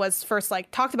settlement was first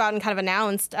like talked about and kind of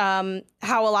announced,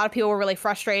 how a lot of people were really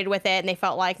frustrated with it, and they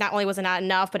felt like not only was it not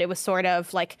enough, but it was sort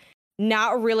of like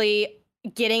not really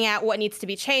getting at what needs to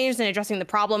be changed and addressing the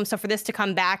problem. So for this to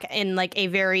come back in like a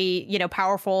very,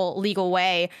 powerful legal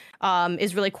way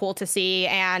is really cool to see.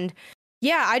 And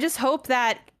yeah, I just hope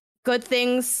that good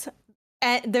things,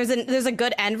 there's a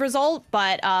good end result,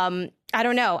 but I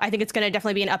don't know. I think it's going to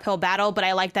definitely be an uphill battle, but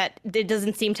I like that it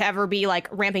doesn't seem to ever be like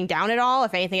ramping down at all.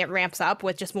 If anything, it ramps up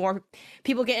with just more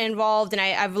people getting involved. And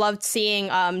I've loved seeing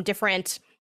different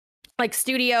like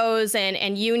studios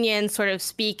and unions sort of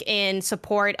speak in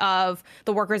support of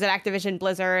the workers at Activision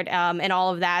Blizzard and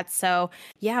all of that. So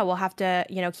yeah, we'll have to,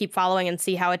 keep following and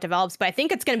see how it develops. But I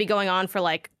think it's going to be going on for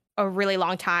like a really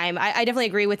long time. I definitely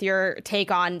agree with your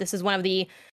take on this is one of the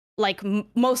like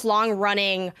most long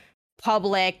running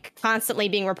public, constantly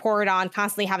being reported on,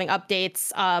 constantly having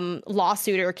updates,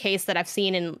 lawsuit or case that I've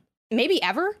seen in maybe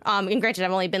ever. And granted,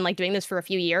 I've only been like doing this for a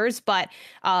few years, but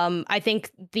I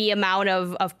think the amount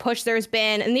of push there's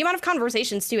been and the amount of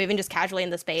conversations too, even just casually in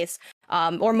the space,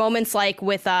 or moments like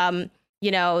with,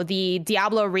 the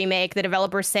Diablo remake, the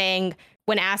developers saying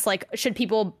when asked like, should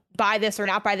people buy this or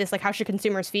not buy this? Like, how should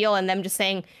consumers feel? And them just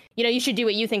saying, you should do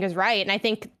what you think is right. And I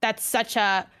think that's such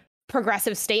a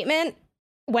progressive statement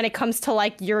when it comes to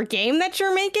like your game that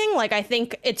you're making. Like, I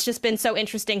think it's just been so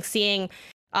interesting seeing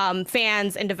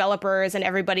fans and developers and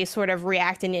everybody sort of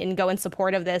react and go in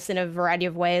support of this in a variety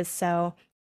of ways. So,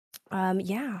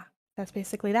 yeah, that's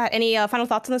basically that. Any final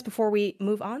thoughts on this before we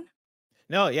move on?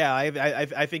 No, yeah,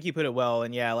 I think you put it well,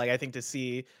 and yeah, like I think to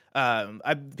see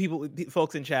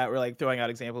folks in chat were like throwing out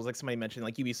examples, like somebody mentioned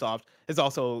like Ubisoft has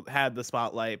also had the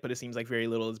spotlight, but it seems like very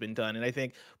little has been done, and I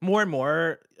think more and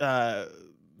more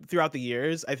throughout the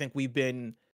years, I think we've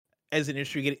been as an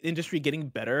industry getting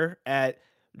better at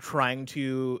trying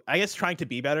to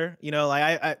be better.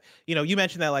 Like you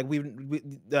mentioned that like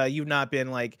you've not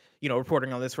been like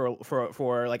reporting on this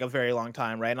for like a very long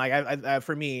time, right? And like I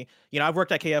for me, I've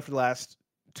worked at KF for the last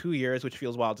 2 years, which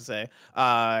feels wild to say,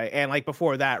 and like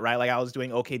before that, right, like I was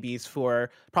doing OKBs for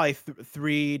probably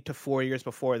 3 to 4 years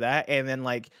before that, and then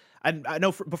like I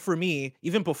know for me,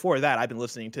 even before that, I've been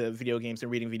listening to video games and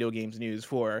reading video games news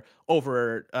for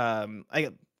over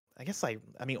I guess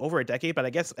over a decade, but I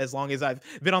guess as long as I've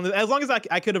been as long as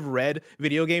I could have read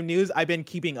video game news, I've been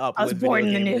keeping up with video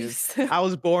game news. I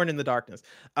was born in the darkness.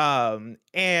 And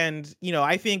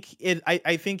I think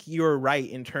I think you're right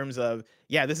in terms of,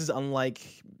 yeah, this is unlike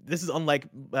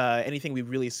anything we've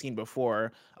really seen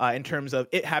before in terms of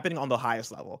it happening on the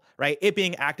highest level, right? It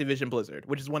being Activision Blizzard,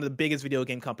 which is one of the biggest video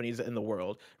game companies in the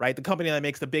world, right? The company that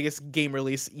makes the biggest game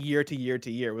release year to year to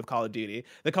year with Call of Duty,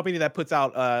 the company that puts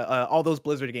out all those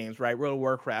Blizzard games, right? World of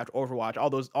Warcraft, Overwatch,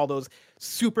 all those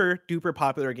super duper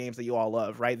popular games that you all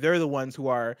love, right? They're the ones who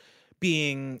are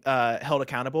being held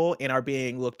accountable and are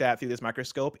being looked at through this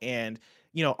microscope, and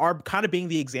are kind of being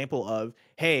the example of,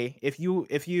 hey, if you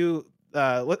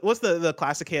what's the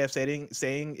classic KF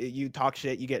saying, you talk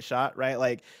shit, you get shot, right?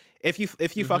 Like if you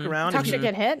fuck around, talk shit,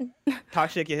 get hit. Talk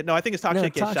shit, get hit. No, I think it's talk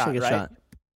shit, get shot, right?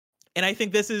 And I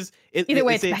think this is either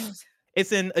way,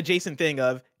 it's an adjacent thing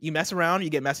of you mess around, you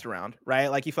get messed around, right?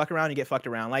 Like you fuck around, you get fucked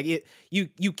around. Like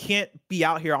you can't be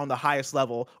out here on the highest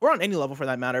level, or on any level for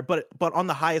that matter, but on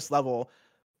the highest level,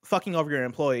 fucking over your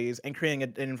employees and creating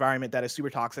an environment that is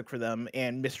super toxic for them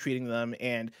and mistreating them,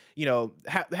 and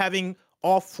having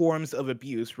all forms of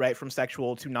abuse, right, from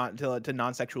sexual to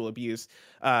non-sexual abuse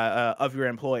of your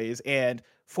employees. And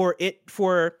for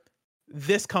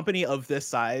this company of this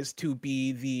size to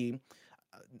be the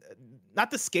not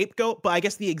the scapegoat, but I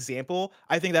guess the example,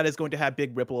 I think that is going to have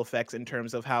big ripple effects in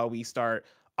terms of how we start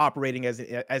operating as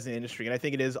an industry. And I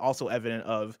think it is also evident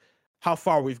of how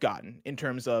far we've gotten in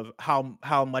terms of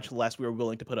how much less we were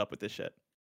willing to put up with this shit.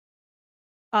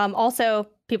 Also,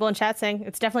 people in chat saying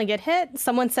it's definitely get hit.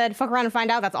 Someone said fuck around and find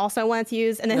out. That's also one that's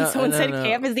used. And then someone said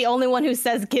KF is the only one who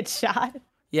says get shot.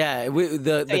 Yeah,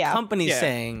 the company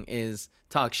saying is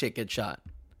talk shit, get shot.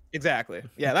 Exactly.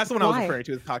 Yeah, that's the one I was referring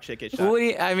to, is talk shit, get shot.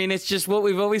 I mean, it's just what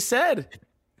we've always said.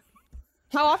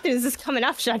 How often is this coming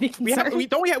up? Should I be concerned? We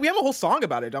have a whole song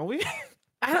about it, don't we?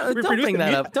 Don't bring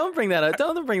that up. Don't bring that up.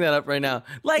 Don't bring that up right now.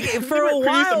 Like for a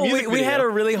while, we had a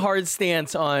really hard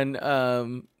stance on,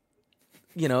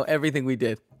 everything we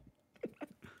did.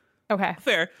 Okay.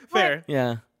 Fair.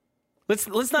 Yeah.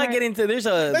 Let's not get into. There's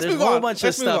a whole bunch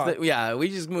of stuff that we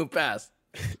just move past.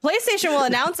 PlayStation will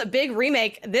announce a big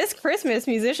remake this Christmas.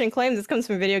 Musician claims this comes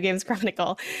from Video Games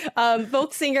Chronicle.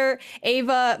 Folk singer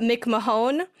Ava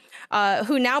McMahon,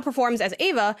 who now performs as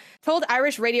Ava, told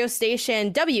Irish radio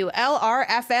station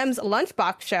WLR-FM's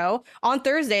Lunchbox show on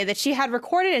Thursday that she had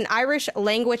recorded an Irish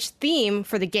language theme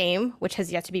for the game, which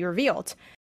has yet to be revealed.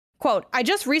 Quote, I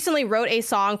just recently wrote a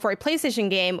song for a PlayStation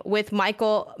game with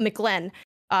Michael McGlenn,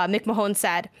 McMahon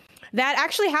said. That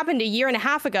actually happened a year and a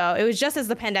half ago. It was just as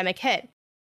the pandemic hit.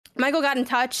 Michael got in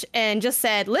touch and just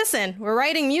said, listen, we're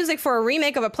writing music for a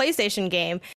remake of a PlayStation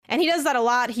game. And he does that a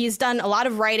lot. He's done a lot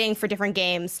of writing for different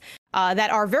games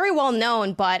that are very well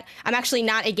known, but I'm actually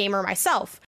not a gamer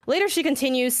myself. Later, she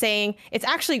continues saying, it's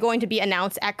actually going to be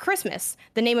announced at Christmas,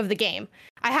 the name of the game.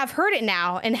 I have heard it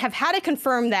now and have had it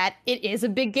confirmed that it is a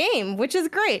big game, which is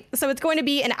great. So it's going to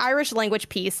be an Irish language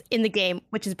piece in the game,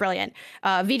 which is brilliant.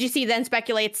 VGC then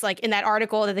speculates, like in that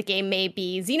article, that the game may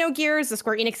be Xenogears, the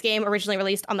Square Enix game originally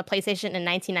released on the PlayStation in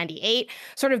 1998,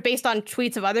 sort of based on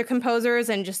tweets of other composers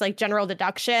and just like general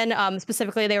deduction.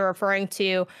 Specifically, they were referring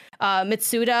to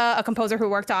Mitsuda, a composer who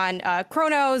worked on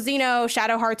Chrono, Xeno,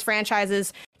 Shadow Hearts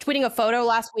franchises, tweeting a photo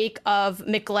last week of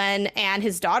McGlenn and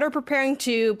his daughter preparing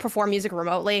to perform music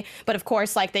remotely. But of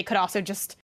course, like they could also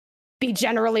just be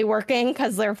generally working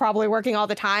because they're probably working all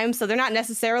the time. So they're not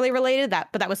necessarily related,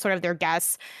 but that was sort of their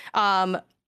guess.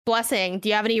 Blessing, do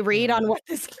you have any read on what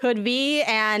this could be?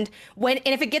 And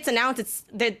if it gets announced, it's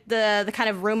the kind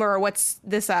of rumor, or what's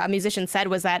this musician said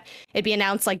was that it'd be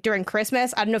announced like during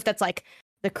Christmas. I don't know if that's like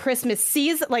the Christmas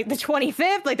season, like the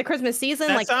 25th, like the Christmas season.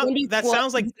 That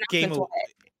sounds like Game Awards.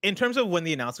 In terms of when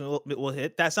the announcement will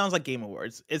hit, that sounds like Game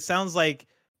Awards. It sounds like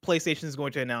PlayStation is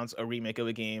going to announce a remake of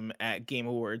a game at Game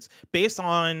Awards based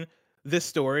on this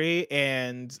story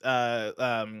and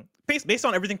based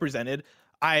on everything presented.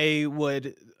 I'm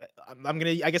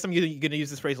gonna use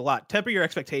this phrase a lot. Temper your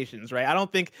expectations, right? I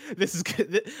don't think this is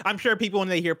good. I'm sure people, when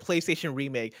they hear PlayStation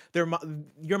remake,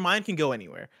 your mind can go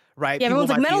anywhere, right? Yeah, everyone's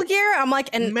like Metal Gear. I'm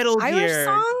like, an Irish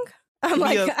song. I'm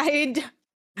like,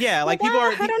 yeah, like people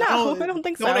are. I don't know. I don't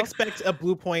think so. Don't expect a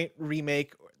Blue Point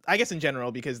remake. I guess in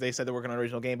general, because they said they're working on an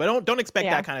original game, but don't expect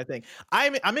that kind of thing.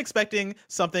 I'm expecting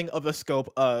something of the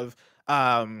scope of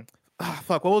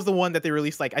what was the one that they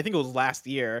released? Like I think it was last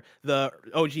year, the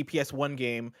OG PS1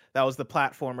 game that was the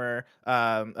platformer.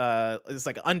 It's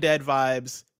like Undead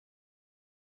vibes.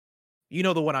 You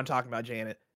know the one I'm talking about,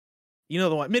 Janet. You know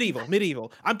the one,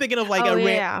 medieval. I'm thinking of like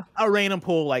a random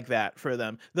pull like that for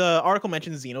them. The article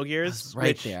mentions Xenogears.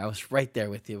 I was right there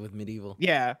with you with medieval.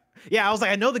 Yeah. I was like,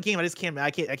 I know the game. I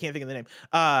can't think of the name.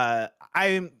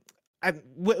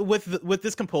 with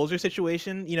this composer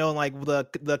situation, you know, like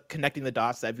the connecting the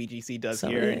dots that VGC does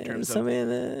here in terms of somebody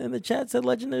in the chat said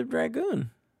Legend of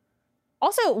Dragoon.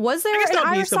 Also, was there an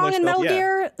Irish song in Metal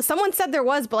Gear? Someone said there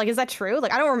was, but like, is that true?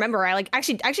 Like, I don't remember. I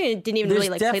actually didn't even really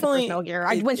like play the first Metal Gear.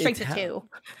 I went straight to 2.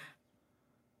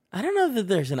 I don't know that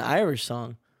there's an Irish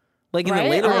song. Like in the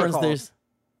later ones,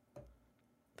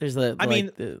 there's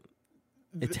the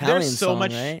Italian song,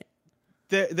 right?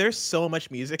 There's so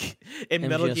much music in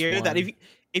Metal Gear that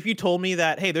if you told me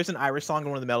that, hey, there's an Irish song in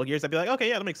one of the Metal Gears, I'd be like, okay,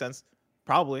 yeah, that makes sense.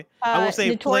 Probably. I will say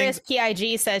Notorious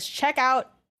PIG says check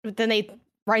out. Then they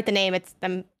write the name.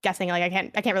 I'm guessing like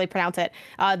I can't really pronounce it.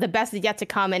 The best is yet to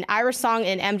come. An Irish song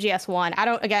in MGS1. I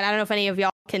don't know if any of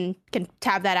y'all can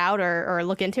tab that out or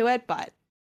look into it, but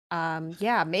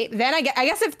yeah, then I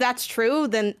guess if that's true,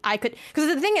 then I could,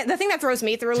 because the thing that throws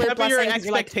me through a loop. Your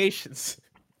expectations.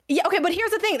 Yeah, okay, but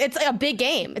here's the thing. It's a big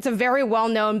game. It's a very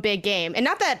well-known big game. And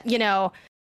not that, you know,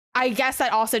 I guess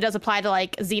that also does apply to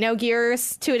like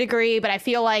Xenogears to a degree, but I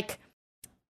feel like,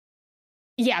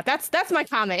 yeah, that's my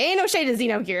comment. Ain't no shade to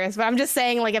Xenogears, but I'm just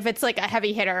saying, like, if it's like a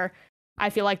heavy hitter, I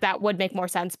feel like that would make more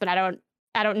sense, but I don't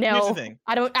know. Here's the thing.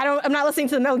 I'm not listening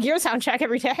to the Metal Gear soundtrack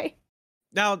every day.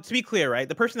 Now, to be clear, right,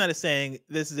 the person that is saying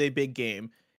this is a big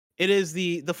game, it is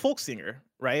the folk singer,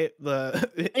 right? The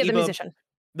musician.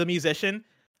 The musician.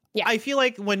 Yeah. I feel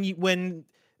like when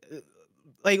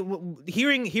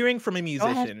hearing from a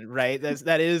musician, right,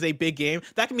 that is a big game,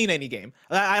 that can mean any game.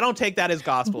 I don't take that as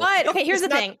gospel. But okay, here's the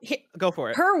thing. Go for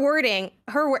it. Her wording,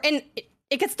 and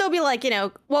it could still be like, you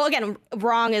know, well, again,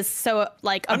 wrong is so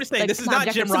like. I'm just saying, this is not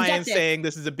Jim Ryan saying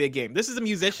this is a big game. This is a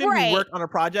musician who worked on a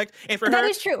project, and for her, that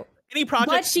is true. Any project,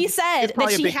 but she said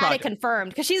that she had it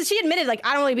confirmed because she admitted, like,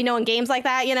 I don't really be knowing games like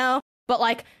that, you know. But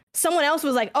like someone else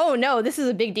was like, oh no, this is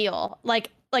a big deal. Like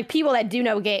people that do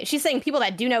know games. She's saying people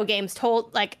that do know games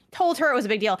told her it was a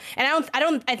big deal. And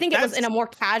I think it was in a more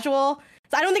casual.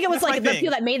 So I don't think it was like the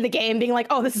people that made the game being like,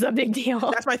 oh, this is a big deal.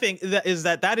 That's my thing.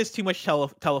 That is too much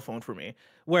telephone for me.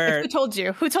 Where like, who told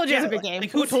you? Who told you it was a big game?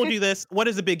 Like, who told you this? What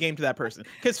is a big game to that person?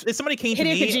 Because if somebody came to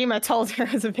me, Kojima told her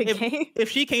it was a big game. If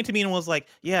she came to me and was like,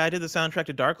 "Yeah, I did the soundtrack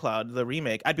to Dark Cloud, the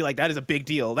remake," I'd be like, "That is a big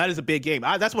deal. That is a big game."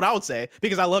 That's what I would say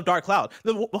because I love Dark Cloud.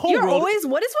 The whole You're world. Always.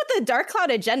 What is with the Dark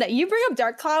Cloud agenda? You bring up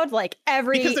Dark Cloud like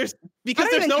every because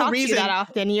there's no reason that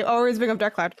often. You always bring up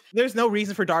Dark Cloud. There's no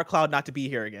reason for Dark Cloud not to be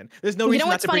here again. There's no reason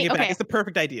not to bring it back. It's the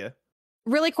perfect idea.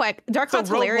 Really quick, Dark Cloud's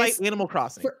hilarious. Animal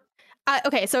Crossing.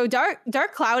 Okay, so Dark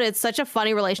Cloud is such a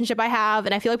funny relationship I have,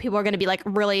 and I feel like people are going to be like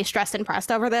really stressed and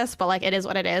pressed over this, but like it is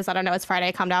what it is. I don't know. It's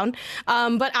Friday. Calm down.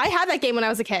 But I had that game when I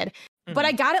was a kid, but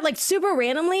I got it like super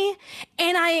randomly,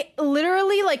 and I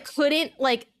literally like couldn't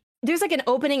like. There's like an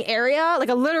opening area, like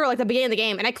a literal like the beginning of the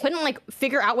game, and I couldn't like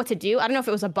figure out what to do. I don't know if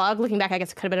it was a bug. Looking back, I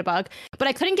guess it could have been a bug, but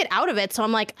I couldn't get out of it. So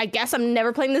I'm like, I guess I'm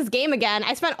never playing this game again.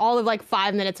 I spent all of like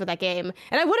 5 minutes with that game,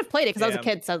 and I would have played it because I was a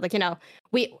kid. So like, you know,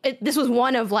 this was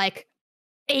one of like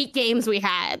 8 games we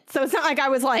had. So it's not like I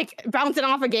was like bouncing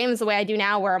off of games the way I do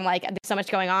now where I'm like, there's so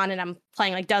much going on and I'm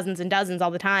playing like dozens and dozens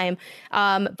all the time.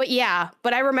 But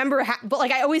I remember, but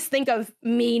like, I always think of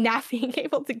me not being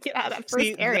able to get out of that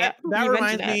first area.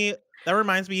 That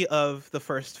reminds me of the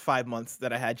first 5 months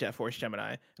that I had Jet Force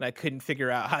Gemini, and I couldn't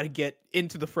figure out how to get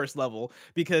into the first level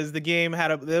because the game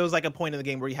there was like a point in the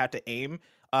game where you had to aim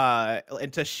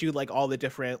and to shoot like all the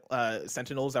different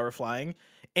sentinels that were flying.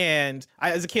 And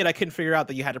as a kid, I couldn't figure out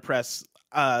that you had to press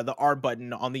the R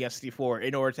button on the N64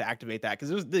 in order to activate that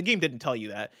because the game didn't tell you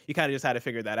that. You kind of just had to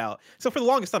figure that out. So for the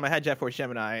longest time, I had Jet Force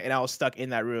Gemini, and I was stuck in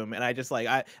that room. And I just like,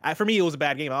 for me, it was a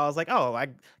bad game. I was like, oh, I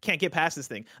can't get past this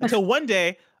thing. Until one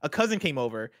day, a cousin came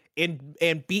over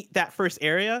and beat that first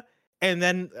area, and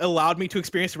then allowed me to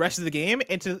experience the rest of the game.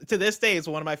 And to this day, it's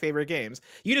one of my favorite games.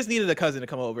 You just needed a cousin to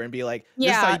come over and be like,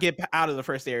 this is how you get out of the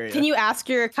first area. Can you ask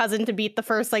your cousin to beat the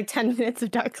first like 10 minutes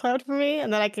of Dark Cloud for me?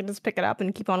 And then I can just pick it up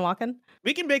and keep on walking?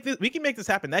 We can make this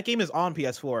happen. That game is on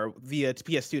PS4 via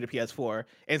PS2 to PS4.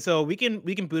 And so we can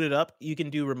boot it up. You can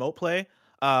do remote play.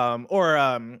 Not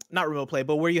remote play,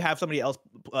 but where you have somebody else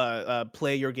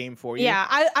play your game for you. Yeah,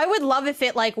 I would love if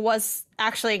it like was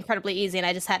actually incredibly easy and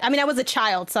I was a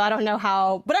child, so I don't know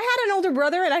how, but I had an older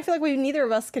brother and I feel like neither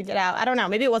of us could get out. I don't know,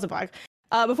 maybe it was a bug.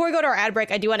 Before we go to our ad break,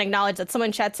 I do want to acknowledge that someone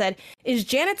in chat said, is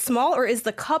Janet small or is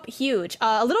the cup huge?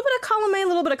 A little bit of column A, a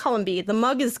little bit of column B. The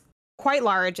mug is quite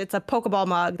large. It's a Pokeball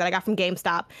mug that I got from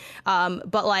GameStop.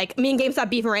 But like me and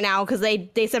GameStop beefing right now because they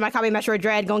said my copy of Metroid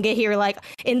Dread gonna get here like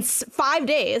in 5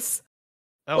 days.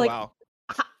 Oh like, wow,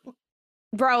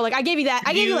 bro! Like I gave you that.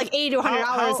 I gave you like $80 to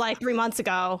 $100 like 3 months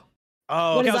ago.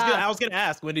 Oh, okay. I was gonna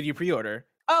ask, when did you pre-order?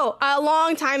 Oh, a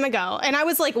long time ago. And I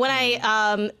was like, when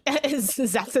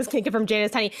Zach says, can't get from Jane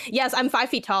is tiny. Yes, I'm 5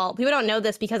 feet tall. People don't know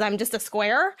this because I'm just a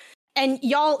square. And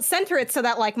y'all center it so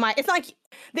that like it's like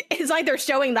they're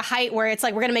showing the height where it's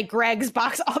like, we're going to make Greg's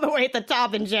box all the way at the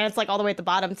top and Janet's like all the way at the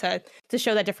bottom to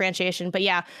show that differentiation. But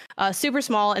yeah, super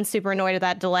small and super annoyed at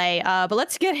that delay. But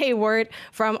let's get a word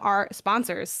from our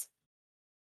sponsors.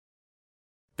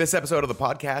 This episode of the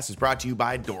podcast is brought to you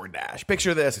by DoorDash.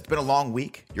 Picture this. It's been a long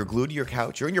week. You're glued to your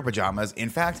couch. You're in your pajamas. In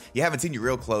fact, you haven't seen your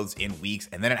real clothes in weeks,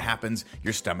 and then it happens.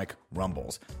 Your stomach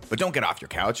rumbles. But don't get off your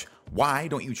couch. Why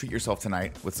don't you treat yourself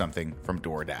tonight with something from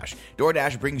DoorDash?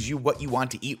 DoorDash brings you what you want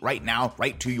to eat right now,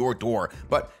 right to your door.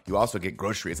 But you also get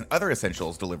groceries and other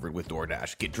essentials delivered with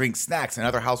DoorDash. Get drinks, snacks, and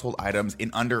other household items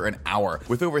in under an hour.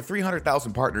 With over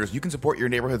 300,000 partners, you can support your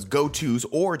neighborhood's go-tos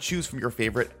or choose from your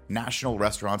favorite national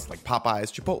restaurants like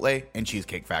Popeyes, Chipotle, and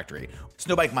Cheesecake Factory.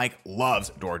 Snowbike Mike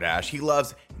loves DoorDash. He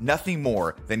loves nothing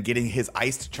more than getting his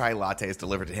iced chai lattes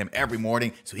delivered to him every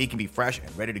morning so he can be fresh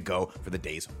and ready to go for the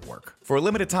day's work. For a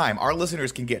limited time, our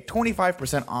listeners can get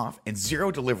 25% off and 0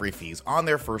 delivery fees on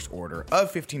their first order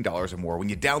of $15 or more when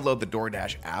you download the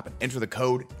DoorDash app and enter the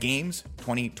code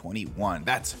GAMES2021.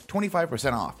 That's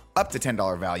 25% off, up to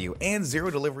 $10 value, and 0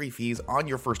 delivery fees on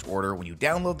your first order when you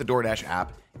download the DoorDash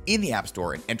app in the App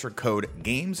Store and enter code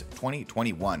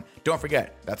GAMES2021. Don't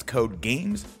forget, that's code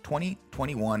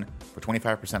GAMES2021 for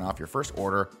 25% off your first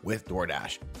order with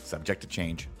DoorDash. Subject to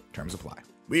change. Terms apply.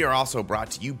 We are also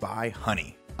brought to you by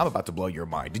Honey. I'm about to blow your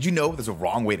mind. Did you know there's a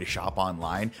wrong way to shop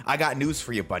online? I got news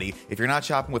for you, buddy. If you're not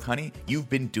shopping with Honey, you've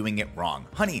been doing it wrong.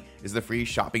 Honey is the free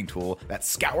shopping tool that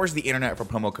scours the internet for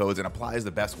promo codes and applies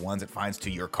the best ones it finds to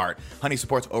your cart. Honey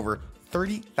supports over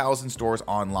 30,000 stores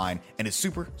online and is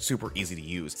super, super easy to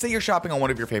use. Say you're shopping on one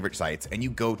of your favorite sites and you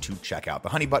go to checkout. The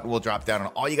Honey button will drop down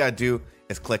and all you gotta do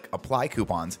is click apply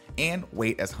coupons and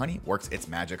wait as Honey works its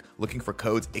magic, looking for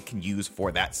codes it can use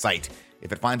for that site.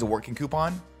 If it finds a working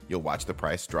coupon, you'll watch the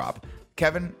price drop.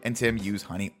 Kevin and Tim use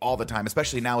Honey all the time,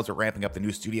 especially now as we're ramping up the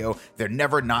new studio. They're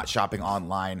never not shopping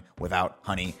online without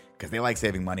Honey because they like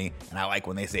saving money, and I like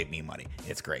when they save me money.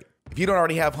 It's great. If you don't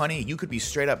already have Honey, you could be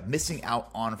straight up missing out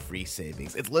on free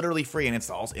savings. It's literally free and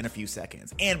installs in a few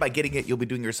seconds. And by getting it, you'll be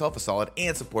doing yourself a solid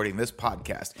and supporting this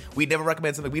podcast. We never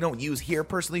recommend something we don't use here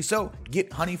personally, so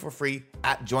get Honey for free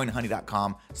at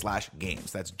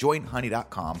joinhoney.com/games. That's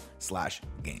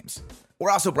joinhoney.com/games. We're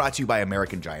also brought to you by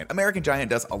American Giant. American Giant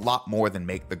does a lot more than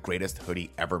make the greatest hoodie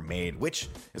ever made, which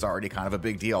is already kind of a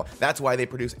big deal. That's why they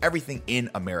produce everything in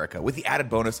America, with the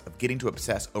added bonus of getting to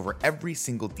obsess over every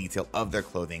single detail of their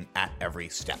clothing at every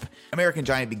step. American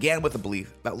Giant began with the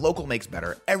belief that local makes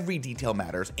better, every detail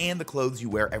matters, and the clothes you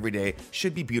wear every day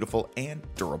should be beautiful and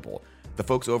durable. The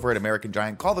folks over at American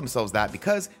Giant call themselves that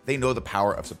because they know the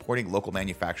power of supporting local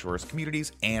manufacturers,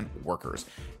 communities, and workers.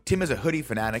 Tim is a hoodie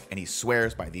fanatic, and he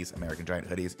swears by these American Giant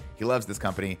hoodies. He loves this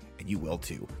company, and you will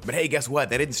too. But hey, guess what?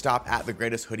 They didn't stop at the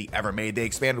greatest hoodie ever made. They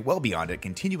expanded well beyond it,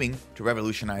 continuing to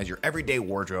revolutionize your everyday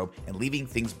wardrobe and leaving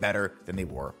things better than they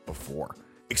were before.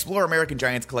 Explore American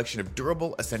Giant's collection of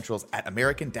durable essentials at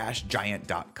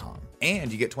american-giant.com.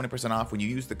 And you get 20% off when you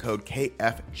use the code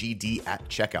KFGD at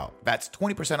checkout. That's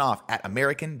 20% off at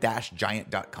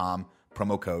american-giant.com,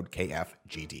 promo code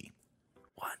KFGD.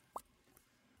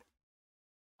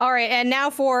 All right, and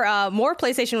now for more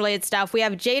PlayStation-related stuff, we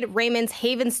have Jade Raymond's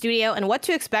Haven Studio and what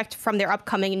to expect from their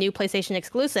upcoming new PlayStation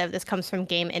exclusive. This comes from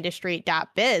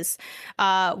GameIndustry.biz,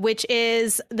 which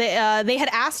is they had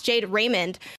asked Jade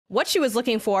Raymond what she was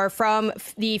looking for from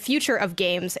the future of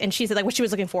games, and she said like what she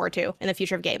was looking forward to in the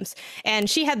future of games,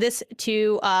 and she had this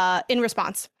to in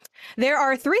response. There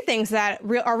are 3 things that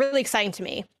are really exciting to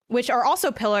me, which are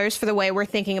also pillars for the way we're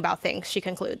thinking about things, she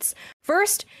concludes.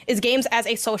 First is games as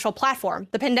a social platform.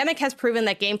 The pandemic has proven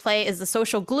that gameplay is the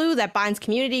social glue that binds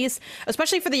communities,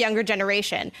 especially for the younger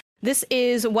generation. This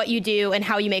is what you do and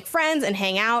how you make friends and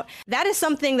hang out. That is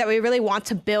something that we really want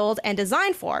to build and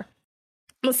design for.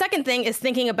 The second thing is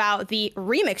thinking about the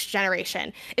remix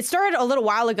generation. It started a little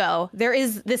while ago. There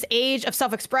is this age of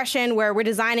self-expression where we're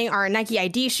designing our Nike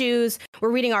ID shoes, we're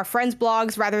reading our friends'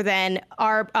 blogs rather than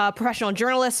our professional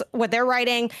journalists, what they're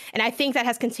writing. And I think that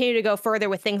has continued to go further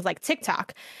with things like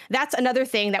TikTok. That's another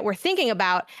thing that we're thinking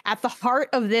about at the heart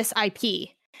of this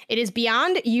IP. It is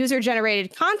beyond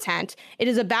user-generated content. It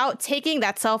is about taking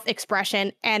that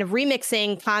self-expression and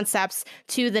remixing concepts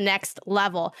to the next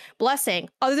level. Blessing,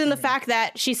 other than the fact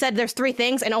that she said there's 3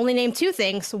 things and only named 2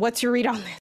 things, what's your read on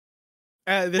this?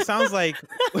 This sounds like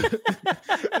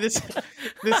this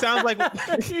sounds like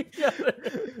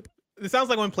It sounds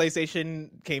like when PlayStation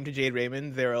came to Jade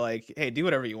Raymond, they were like, "Hey, do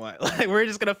whatever you want. Like, we're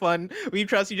just gonna fund. We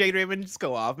trust you, Jade Raymond. Just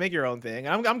go off, make your own thing."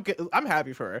 And I'm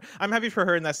happy for her. I'm happy for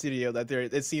her in that studio that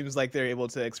it seems like they're able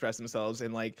to express themselves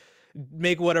and like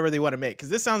make whatever they want to make. Because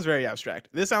this sounds very abstract.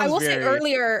 This sounds. I will say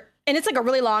earlier, and it's like a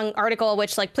really long article,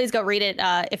 which like please go read it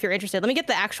if you're interested. Let me get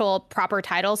the actual proper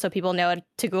title so people know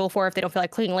to Google for if they don't feel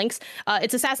like clicking links.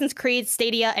 It's Assassin's Creed,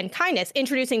 Stadia, and Kindness,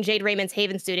 introducing Jade Raymond's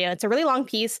Haven Studio. It's a really long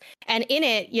piece, and in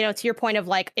it, you know, to your point of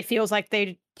like, it feels like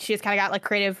she just kind of got like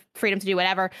creative freedom to do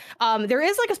whatever. There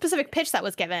is like a specific pitch that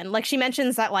was given. Like she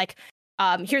mentions that like.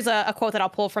 Here's a quote that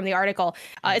I'll pull from the article.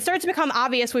 It started to become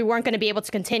obvious we weren't going to be able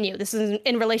to continue. This is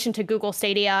in relation to Google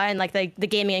Stadia and like the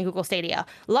gaming in Google Stadia.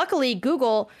 Luckily,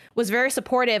 Google was very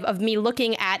supportive of me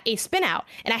looking at a spin out,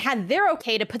 and I had their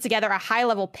okay to put together a high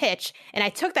level pitch. And I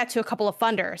took that to a couple of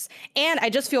funders. And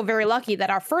I just feel very lucky that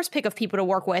our first pick of people to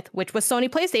work with, which was Sony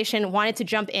PlayStation, wanted to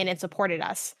jump in and supported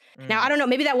us. Now, I don't know,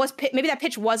 maybe that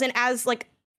pitch wasn't as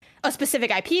like a specific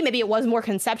IP. Maybe it was more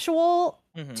conceptual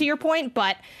to your point,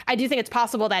 but I do think it's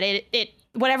possible that it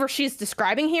whatever she's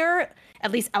describing here,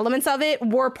 at least elements of it,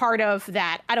 were part of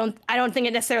that. I don't think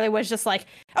it necessarily was just like,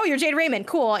 oh, you're Jade Raymond,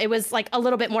 cool. It was like a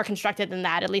little bit more constructed than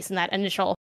that, at least in that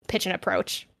initial pitch and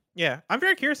approach. Yeah, I'm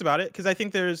very curious about it because I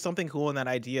think there's something cool in that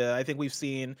idea. I think we've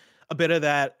seen a bit of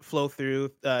that flow through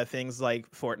things like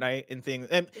Fortnite and things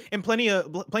and plenty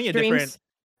of Dreams. Different.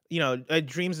 You know,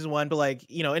 Dreams is one, but like,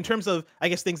 you know, in terms of, I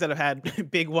guess, things that have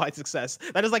had big, wide success,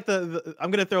 that is like the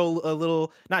I'm going to throw a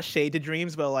little, not shade to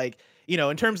Dreams, but like, you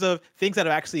know, in terms of things that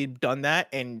have actually done that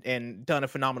and done a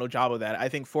phenomenal job of that. I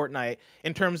think Fortnite,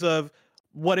 in terms of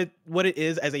what it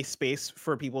is as a space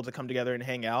for people to come together and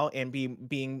hang out and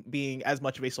being as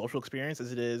much of a social experience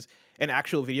as it is an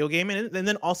actual video game, and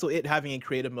then also it having a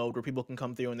creative mode where people can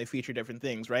come through and they feature different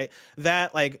things, right?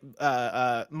 That like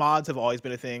mods have always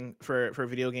been a thing for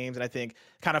video games, and I think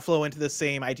kind of flow into the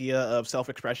same idea of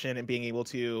self-expression and being able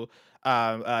to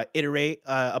iterate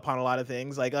upon a lot of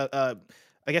things. Like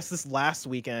I guess this last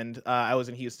weekend, I was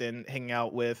in Houston hanging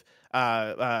out with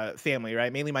family,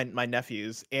 right? Mainly my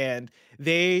nephews, and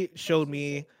they showed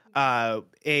me a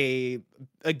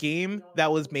game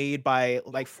that was made by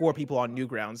like 4 people on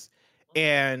Newgrounds.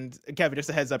 And Kevin, just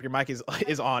a heads up, your mic is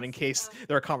on in case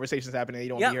there are conversations happening that you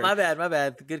don't hear. Yeah, my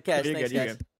bad. Good catch. You're Thanks,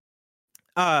 good.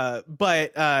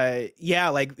 guys. Yeah,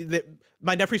 like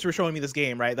my nephews were showing me this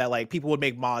game, right? That like people would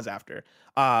make mods after.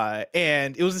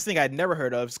 And it was this thing I'd never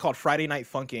heard of. It's called Friday Night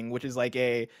Funking, which is like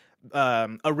a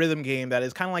rhythm game that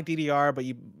is kind of like DDR, but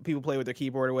people play with their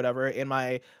keyboard or whatever. And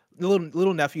my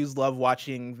little nephews love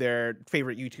watching their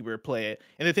favorite YouTuber play it.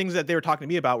 And the things that they were talking to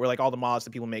me about were like all the mods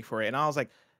that people make for it. And I was like,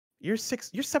 you're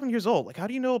 7 years old. Like, how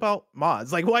do you know about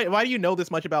mods? Like, why do you know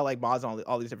this much about like mods and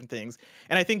all these different things?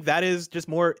 And I think that is just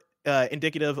more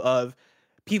indicative of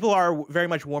people are very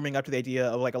much warming up to the idea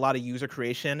of like a lot of user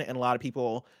creation and a lot of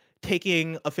people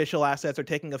taking official assets or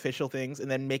taking official things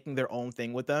and then making their own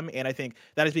thing with them. And I think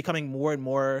that is becoming more and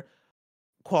more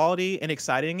quality and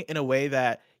exciting in a way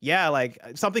that, yeah, like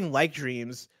something like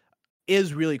Dreams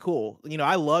is really cool. You know,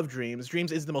 I love Dreams.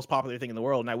 Dreams is the most popular thing in the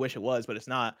world, and I wish it was, but it's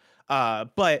not.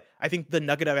 But I think the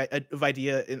nugget of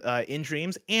idea in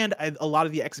Dreams and a lot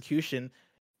of the execution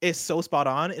is so spot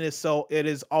on, and it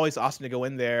is always awesome to go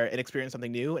in there and experience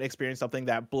something new and experience something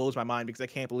that blows my mind because I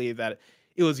can't believe that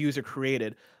it was user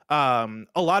created. A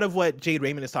lot of what Jade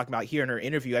Raymond is talking about here in her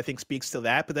interview, I think, speaks to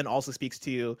that, but then also speaks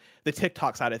to the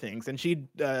TikTok side of things. And she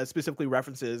specifically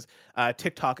references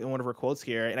TikTok in one of her quotes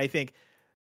here. And I think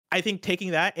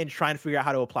taking that and trying to figure out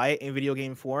how to apply it in video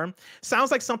game form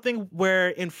sounds like something where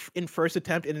in first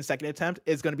attempt and in second attempt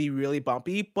is going to be really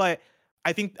bumpy, but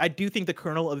I do think the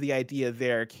kernel of the idea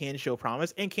there can show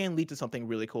promise and can lead to something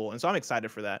really cool. And so I'm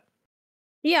excited for that.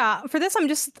 Yeah, for this, I'm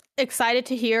just excited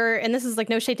to hear, and this is like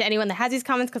no shade to anyone that has these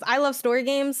comments, because I love story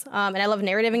games and I love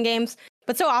narrative in games.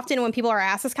 But so often when people are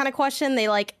asked this kind of question, they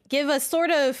like give a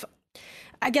sort of,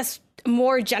 I guess,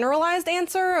 more generalized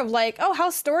answer of like, oh,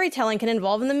 how storytelling can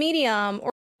involve in the medium,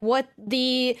 or what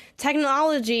the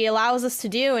technology allows us to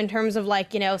do in terms of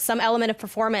like, you know, some element of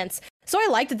performance. So I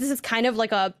like that this is kind of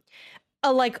like a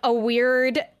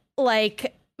weird,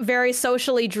 like, very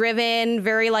socially driven,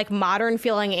 very like modern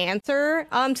feeling answer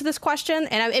to this question.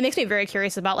 And it makes me very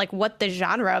curious about like what the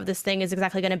genre of this thing is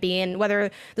exactly going to be and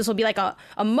whether this will be like a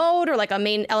mode or like a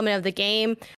main element of the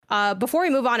game. Before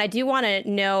we move on, I do want to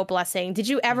know, Blessing, did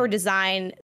you ever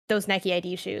design those Nike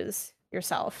ID shoes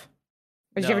yourself?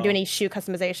 Or did you ever do any shoe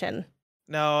customization?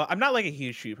 No, I'm not like a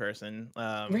huge shoe person.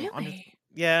 Really?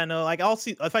 Yeah, no, like I'll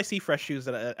see if I see fresh shoes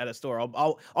at a store,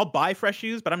 I'll buy fresh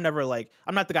shoes, but I'm never like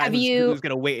I'm not the guy who's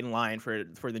gonna wait in line for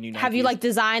the new Nikes. Have you like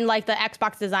designed like the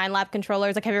Xbox Design Lab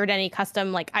controllers? Like, have you ever done any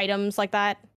custom like items like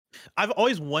that? I've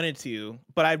always wanted to,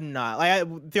 but I've not.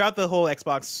 Like throughout the whole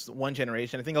Xbox One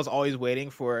generation, I think I was always waiting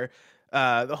for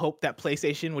the hope that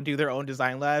PlayStation would do their own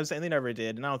design labs, and they never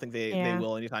did, and I don't think they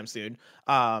will anytime soon.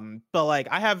 But like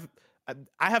I have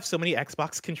so many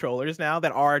Xbox controllers now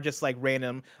that are just like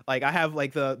random. Like I have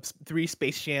like the 3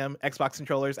 Space Jam Xbox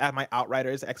controllers. I have my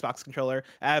Outriders Xbox controller.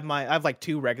 I have like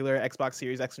 2 regular Xbox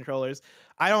Series X controllers.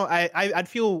 I'd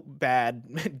feel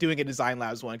bad doing a Design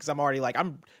Labs one because I'm already like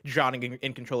I'm drowning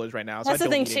in controllers right now. So that's the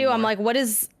thing too. I'm like, what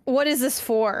is this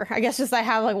for? I guess just I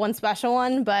have like one special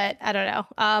one, but I don't know.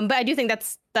 But I do think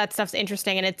that stuff's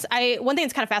interesting, and one thing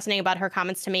that's kind of fascinating about her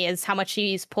comments to me is how much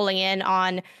she's pulling in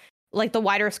on like the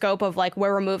wider scope of like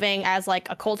where we're moving as like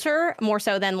a culture, more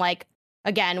so than like,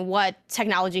 again, what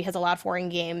technology has allowed for in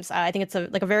games. I think it's a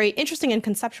very interesting and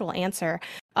conceptual answer.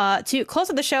 To close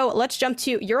out the show, let's jump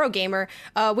to Eurogamer,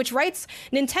 which writes,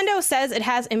 Nintendo says it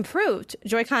has improved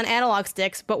Joy-Con analog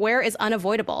sticks, but wear is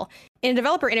unavoidable. In a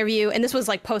developer interview, and this was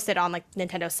like posted on like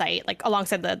Nintendo's site, like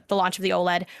alongside the launch of the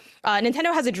OLED,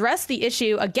 Nintendo has addressed the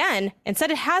issue again and said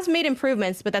it has made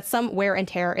improvements, but that some wear and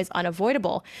tear is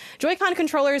unavoidable. Joy-Con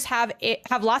controllers have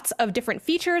lots of different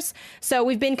features, so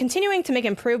we've been continuing to make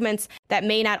improvements that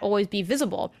may not always be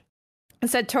visible,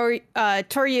 said Toru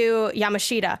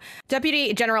Yamashita,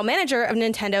 Deputy General Manager of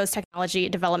Nintendo's Technology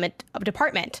Development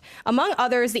Department. Among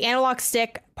others, the analog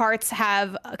stick parts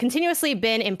have continuously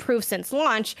been improved since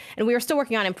launch, and we are still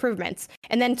working on improvements.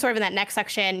 And then sort of in that next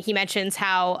section, he mentions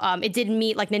how it didn't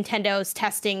meet like Nintendo's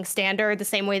testing standard the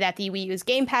same way that the Wii U's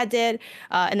gamepad did.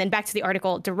 And then back to the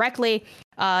article directly,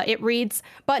 it reads,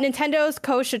 but Nintendo's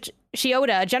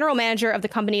Shioda, general manager of the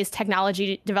company's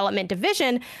technology development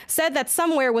division, said that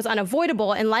some wear was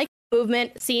unavoidable and like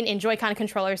movement seen in Joy-Con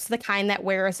controllers, the kind that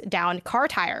wears down car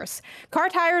tires. Car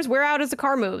tires wear out as the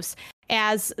car moves,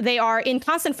 as they are in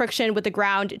constant friction with the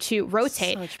ground to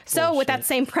rotate. So with that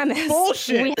same premise,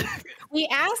 we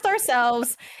asked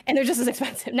ourselves, and they're just as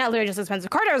expensive, not literally just as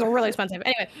expensive. Car tires are really expensive.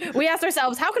 Anyway, we asked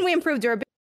ourselves, how can we improve durability?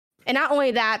 And not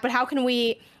only that, but how can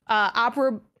we how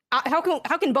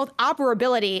can both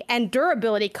operability and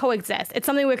durability coexist? It's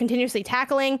something we're continuously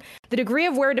tackling. The degree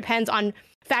of wear depends on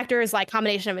factors like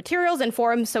combination of materials and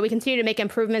forms, so we continue to make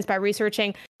improvements by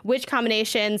researching which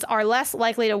combinations are less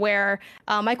likely to wear.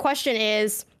 My question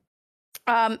is,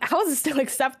 how is this still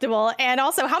acceptable? And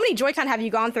also, how many Joy-Con have you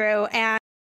gone through? And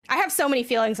I have so many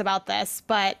feelings about this,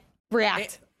 but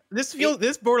react.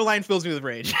 This borderline fills me with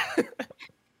rage.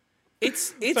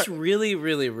 It's really,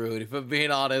 really rude, if I'm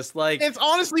being honest. Like, it's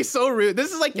honestly so rude.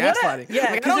 This is like gaslighting. Yeah,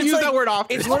 like, I don't use that word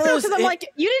often. It's one of those. I'm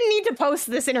like, you didn't need to post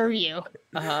this interview. You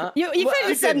could have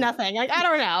just said nothing. Like, I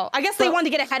don't know. I guess they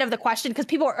wanted to get ahead of the question because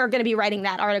people are going to be writing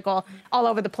that article all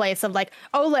over the place of like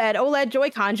OLED,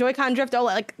 Joy-Con Drift, OLED.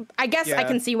 Like, I guess I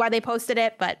can see why they posted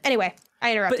it, but anyway,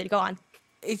 I interrupted. Go on.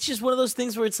 It's just one of those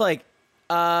things where it's like,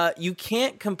 you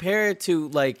can't compare it to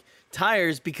like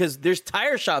tires because there's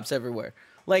tire shops everywhere.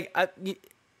 Like,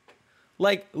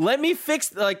 let me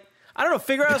fix, like, I don't know,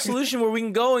 figure out a solution where we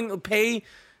can go and pay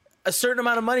a certain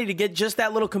amount of money to get just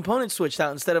that little component switched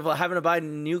out instead of having to buy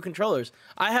new controllers.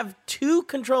 I have 2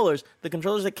 controllers, the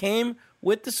controllers that came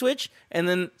with the Switch, and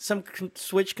then some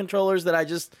Switch controllers that I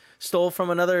just stole from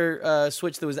another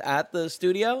Switch that was at the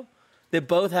studio. They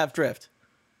both have drift.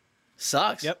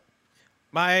 Sucks. Yep.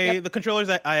 The controllers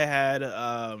that I had,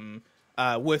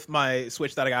 with my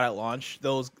Switch that I got at launch,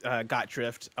 those got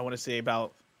drift. I want to say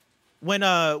about when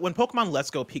Pokemon Let's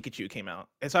Go Pikachu came out,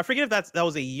 and so I forget if that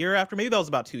was a year after, maybe that was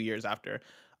about 2 years after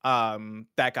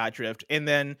that got drift. And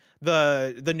then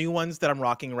the new ones that I'm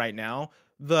rocking right now,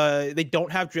 they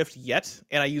don't have drift yet,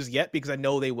 and I use yet because I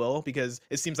know they will, because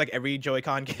it seems like every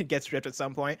Joy-Con gets drift at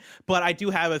some point. But I do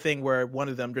have a thing where one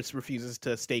of them just refuses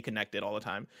to stay connected all the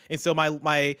time, and so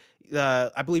my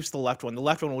I believe it's the left one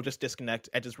will just disconnect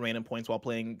at just random points while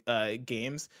playing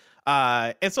games.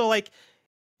 And so like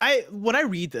when I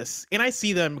read this and I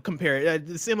see them compare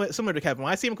it, similar to Kevin,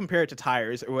 when I see them compare it to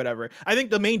tires or whatever, I think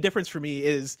the main difference for me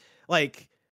is like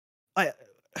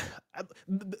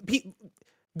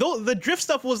the drift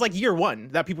stuff was like year 1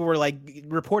 that people were like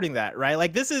reporting that, right?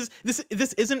 Like this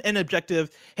isn't an objective,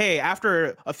 hey,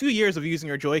 after a few years of using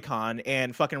your Joy-Con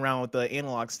and fucking around with the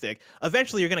analog stick,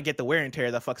 eventually you're gonna get the wear and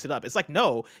tear that fucks it up. It's like,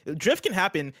 no, drift can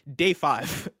happen day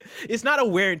 5. It's not a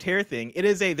wear and tear thing.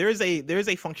 There is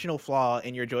a functional flaw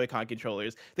in your Joy-Con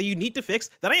controllers that you need to fix,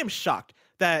 that I am shocked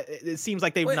that it seems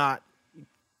like they've not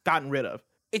gotten rid of.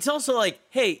 it's also like,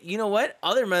 hey, you know what?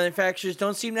 Other manufacturers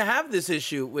don't seem to have this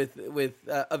issue with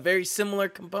a very similar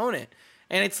component,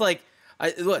 and it's like,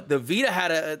 the Vita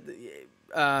had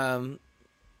an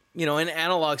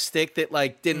analog stick that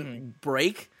like didn't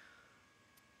break.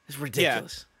 It's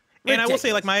ridiculous. Yeah. And I will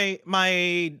say, like, my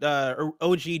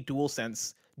OG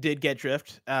DualSense did get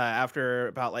drift after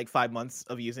about like 5 months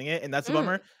of using it, and that's a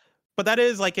bummer. But that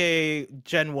is like a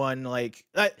Gen 1, like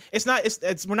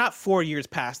we're not 4 years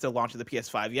past the launch of the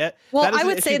PS5 yet. Well, that is I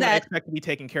would say that I expect to be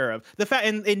taken care of. The fact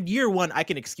in year 1, I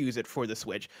can excuse it for the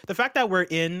Switch. The fact that we're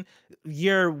in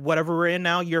year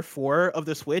 4 of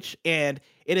the Switch and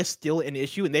it is still an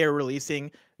issue, and they are releasing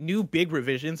new big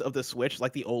revisions of the Switch,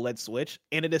 like the OLED Switch,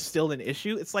 and it is still an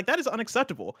issue. It's like, that is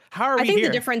unacceptable. How are we here? I think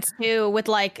the difference too with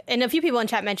like, and a few people in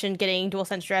chat mentioned getting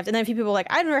DualSense drift, and then a few people were like,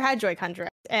 I've never had Joy-Con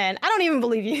drift, and I don't even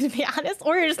believe you, to be honest,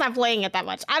 or you're just not playing it that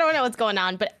much. I don't know what's going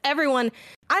on, but everyone,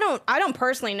 I don't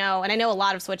personally know, and I know a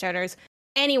lot of Switch owners,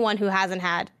 anyone who hasn't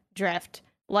had drift,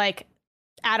 like,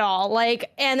 at all.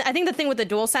 Like, and I think the thing with the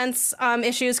DualSense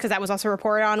issues, because that was also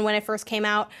reported on when it first came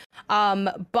out,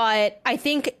 but I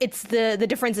think it's the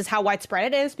difference is how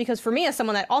widespread it is, because for me, as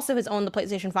someone that also has owned the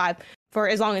PlayStation 5 for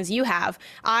as long as you have,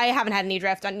 I haven't had any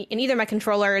drift in either of my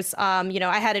controllers.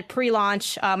 I had it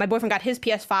pre-launch. My boyfriend got his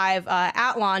PS5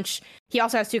 at launch. He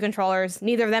also has 2 controllers.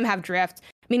 Neither of them have drift.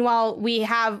 Meanwhile, we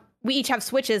each have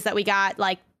Switches that we got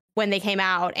like when they came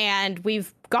out, and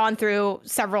we've gone through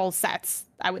several sets,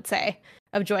 I would say,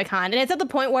 of Joy-Con. And it's at the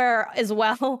point where, as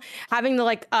well, having the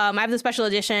I have the special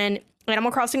edition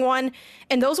Animal Crossing one,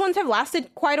 and those ones have lasted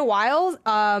quite a while.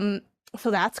 So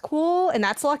that's cool, and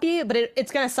that's lucky, but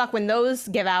it's gonna suck when those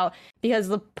give out, because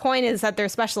the point is that they're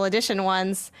special edition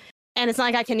ones, and it's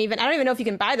not like I don't even know if you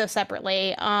can buy those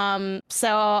separately.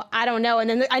 So I don't know. And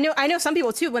then I know some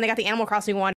people too, when they got the Animal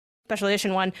Crossing one, special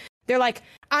edition one, they're like,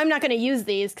 I'm not gonna use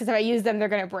these because if I use them, they're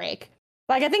gonna break.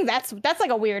 Like, I think that's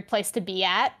like a weird place to be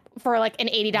at for like an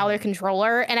 $80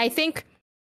 controller. And I think,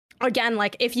 again,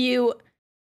 like, it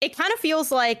kind of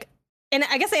feels like, and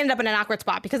I guess I ended up in an awkward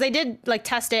spot because I did like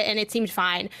test it and it seemed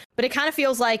fine, but it kind of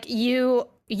feels like you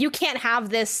can't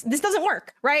have this doesn't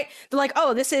work, right? They're like,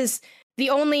 oh, this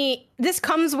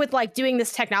comes with like doing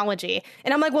this technology.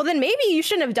 And I'm like, well, then maybe you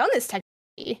shouldn't have done this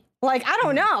technology. Like, I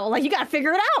don't know. Like, you got to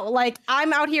figure it out. Like,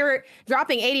 I'm out here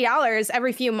dropping $80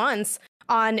 every few months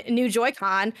on new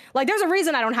Joy-Con. Like, there's a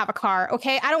reason I don't have a car,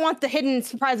 okay? I don't want the hidden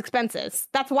surprise expenses.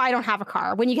 That's why I don't have a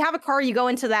car. When you have a car, you go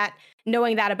into that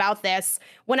knowing that about this.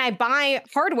 When I buy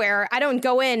hardware, I don't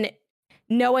go in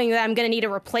knowing that I'm going to need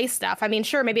to replace stuff. I mean,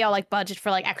 sure, maybe I'll like budget for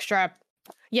like extra,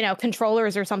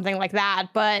 controllers or something like that.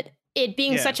 But it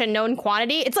being such a known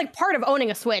quantity, it's like part of owning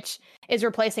a Switch is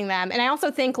replacing them. And I also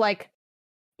think like,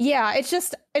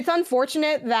 it's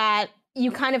unfortunate that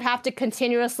you kind of have to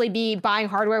continuously be buying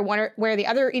hardware where the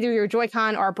other, either your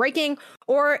Joy-Con are breaking,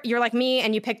 or you're like me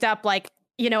and you picked up like,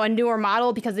 a newer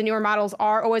model, because the newer models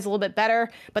are always a little bit better.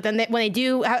 But then when they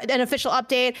do have an official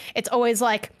update, it's always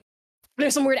like,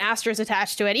 there's some weird asterisks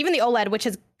attached to it. Even the OLED, which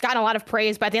has gotten a lot of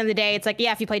praise, but at the end of the day, it's like,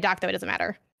 yeah, if you play dock, though, it doesn't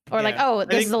matter. Or like, oh,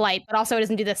 this is a light, but also it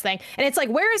doesn't do this thing. And it's like,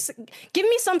 give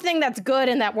me something that's good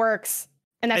and that works,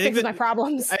 and that fixes my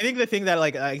problems. I think the thing that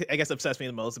like I guess obsessed me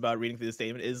the most about reading through the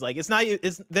statement is like,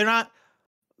 they're not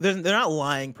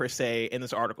lying per se in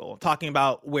this article, talking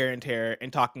about wear and tear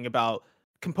and talking about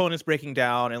components breaking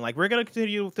down, and like, we're going to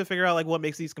continue to figure out like what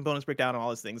makes these components break down and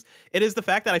all these things. It is the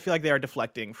fact that I feel like they are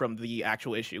deflecting from the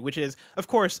actual issue, which is, of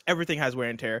course, everything has wear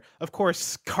and tear. Of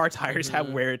course, car tires have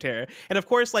wear and tear. And of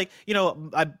course, like,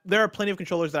 there are plenty of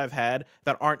controllers that I've had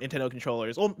that aren't Nintendo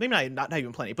controllers. Well, maybe not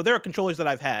even plenty, but there are controllers that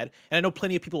I've had, and I know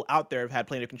plenty of people out there have had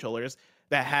plenty of controllers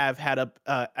that have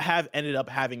ended up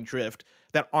having drift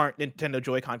that aren't Nintendo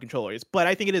Joy-Con controllers. But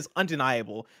I think it is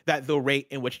undeniable that the rate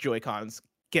in which Joy-Cons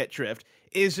get drift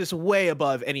is just way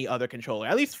above any other controller.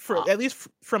 At least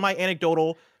from my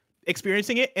anecdotal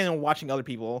experiencing it and watching other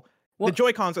people, the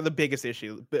Joy-Cons are the biggest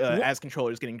issue as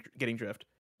controllers getting drift.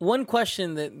 One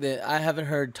question that I haven't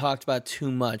heard talked about too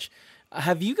much.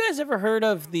 Have you guys ever heard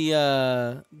of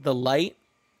the light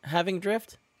having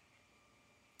drift?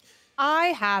 I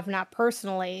have not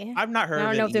personally. I've not heard of it. I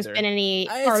don't know if there's been any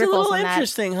articles on that. It's a little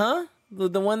interesting, huh?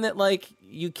 The one that like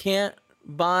you can't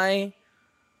buy,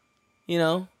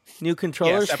 new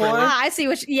controllers for. I see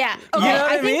what. Okay, you know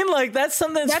what I mean? Like, that's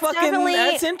something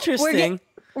that's interesting.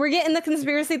 We're getting the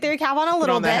conspiracy theory cap on a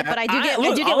little bit, but I do get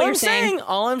what you're saying.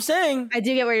 All I'm saying. I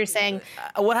do get what you're saying.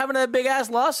 What happened to that big ass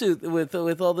lawsuit with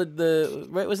all the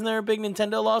right? Wasn't there a big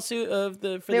Nintendo lawsuit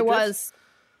There was.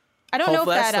 I don't know if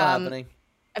that's happening.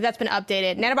 If that's been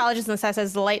updated. Nanobiologist in the site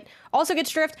says the light also gets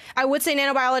drift. I would say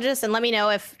nanobiologist, and let me know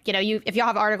if y'all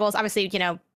have articles. Obviously,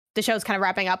 the show's kind of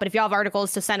wrapping up. But if you have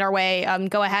articles to send our way,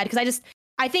 go ahead. Because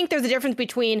I think there's a difference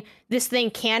between this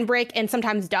thing can break and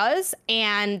sometimes does,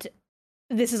 and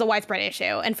this is a widespread issue.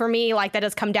 And for me, like, that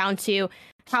does come down to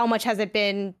how much has it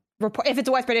been if it's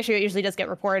a widespread issue, it usually does get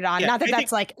reported on. Not that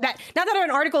that's like that. Not that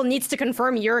an article needs to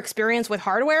confirm your experience with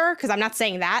hardware, because I'm not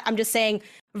saying that. I'm just saying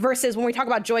versus when we talk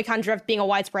about Joy-Con drift being a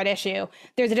widespread issue,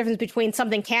 there's a difference between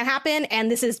something can happen and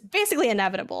this is basically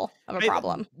inevitable of a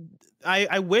problem.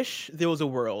 I wish there was a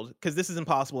world, because this is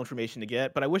impossible information to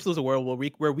get, but I wish there was a world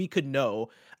where we could know,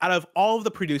 out of all of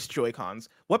the produced Joy-Cons,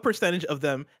 what percentage of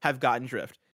them have gotten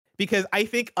drift. Because I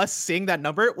think us seeing that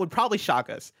number would probably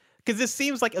shock us. Because this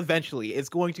seems like eventually it's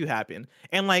going to happen.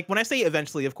 And like, when I say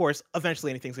eventually, of course, eventually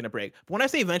anything's going to break. But when I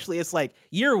say eventually, it's like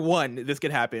year 1, this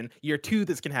could happen. Year 2,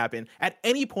 this can happen. At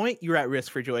any point, you're at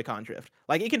risk for Joy-Con drift.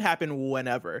 Like, it can happen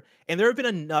whenever. And there have been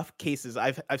enough cases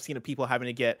I've seen of people having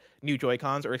to get new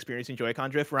Joy-Cons or experiencing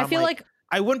Joy-Con drift where I feel like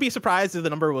I wouldn't be surprised if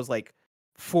the number was like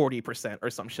 40%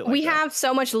 or some shit like that. We have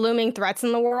so much looming threats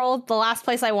in the world. The last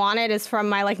place I want it is from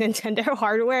my like Nintendo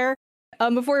hardware.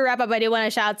 Before we wrap up, I do want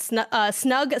to shout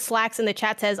Snug Slacks in the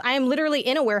chat says, I am literally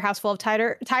in a warehouse full of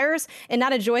tires and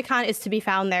not a Joy-Con is to be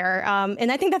found there.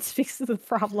 And I think that speaks to the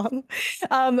problem.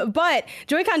 But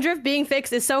Joy-Con drift being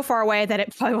fixed is so far away that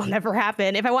it probably will never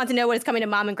happen. If I want to know what is coming to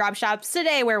mom and grab shops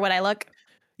today, where would I look?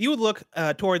 You would look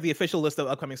toward the official list of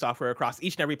upcoming software across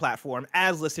each and every platform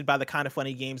as listed by the Kind of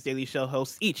Funny Games Daily Show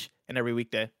hosts each and every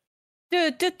weekday.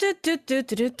 Yeah.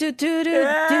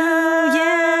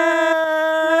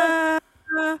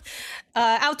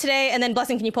 Out today, and then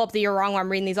Blessing, can you pull up the You're Wrong while I'm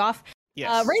reading these off?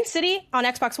 Yes. Rain City on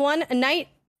Xbox One, Night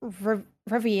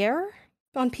Riviere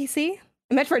on PC,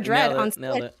 Metroid Dread on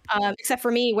Switch, except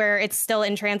for me, where it's still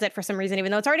in transit for some reason, even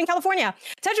though it's already in California.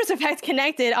 Tetris Effect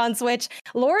Connected on Switch,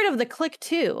 Lord of the Click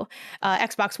 2,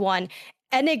 Xbox One,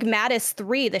 Enigmatis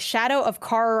 3, The Shadow of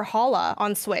Karhala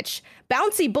on Switch,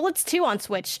 Bouncy Bullets 2 on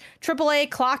Switch, AAA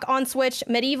Clock on Switch,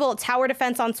 Medieval Tower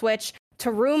Defense on Switch, To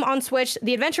Room on Switch,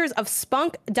 The Adventures of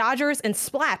Spunk, Dodgers, and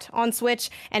Splat on Switch,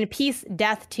 and Peace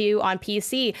Death 2 on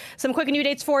PC. Some quick new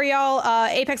dates for y'all.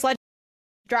 Apex Legends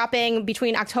dropping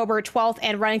between October 12th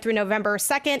and running through November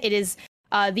 2nd. It is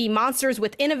the Monsters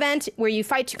Within event, where you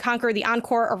fight to conquer the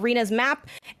Encore Arenas map,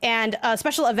 and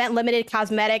special event limited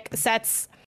cosmetic sets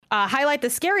highlight the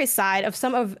scariest side of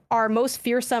some of our most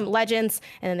fearsome legends.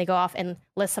 And then they go off and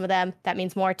list some of them. That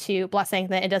means more to Blessing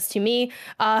than it does to me.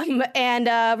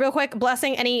 And real quick,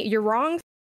 Blessing, any You're Wrong?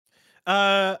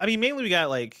 I mean, mainly we got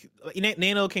like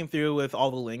Nano came through with all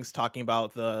the links talking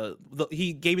about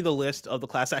he gave me the list of the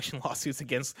class action lawsuits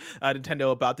against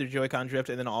Nintendo about their Joy-Con drift,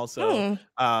 and then also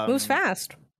moves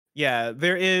fast. Yeah,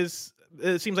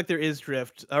 it seems like there is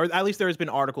drift, or at least there has been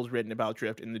articles written about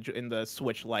drift in the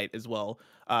Switch Lite as well,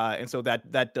 and so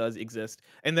that does exist.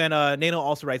 And then Nano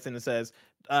also writes in and says,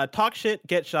 "Talk shit,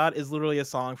 get shot" is literally a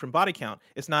song from Body Count.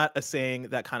 It's not a saying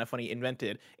that Kind of Funny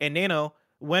invented. And Nano,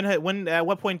 when at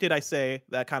what point did I say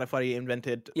that Kind of Funny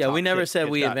invented? Yeah, we never said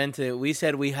we invented it. We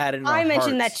said we had it in our hearts. I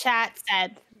mentioned that chat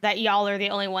said that y'all are the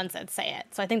only ones that say it.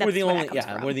 So I think that's we're the only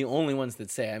ones that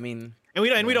say it. I mean.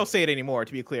 And we don't say it anymore.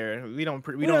 To be clear, we don't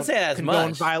say it as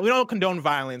much. We don't condone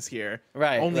violence here.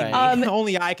 Right.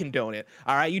 Only I condone it.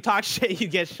 All right. You talk shit, you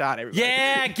get shot. Everybody.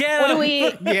 Yeah. Get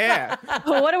him. Yeah.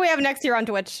 What do we have next here on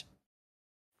Twitch?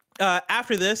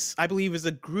 After this, I believe is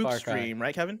a group stream,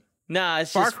 right, Kevin? Nah,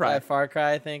 it's Far Cry,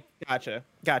 I think. Gotcha.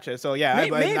 So yeah, I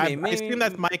assume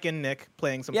that's Mike and Nick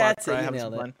playing some Far Cry, having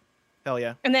some fun. Hell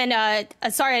yeah. And then,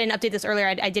 sorry I didn't update this earlier.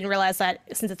 I didn't realize that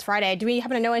since it's Friday. Do we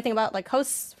happen to know anything about like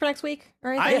hosts for next week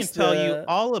or anything? I can tell you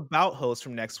all about hosts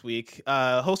from next week.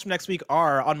 Hosts from next week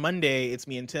are on Monday, it's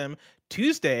me and Tim.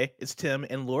 Tuesday, it's Tim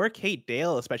and Laura Kate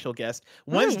Dale, a special guest.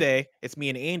 Wednesday, it's me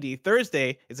and Andy.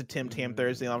 Thursday, it's a Tim Tam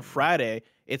Thursday. On Friday,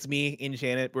 it's me and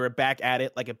Janet. We're back at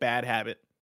it like a bad habit.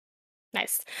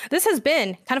 Nice. This has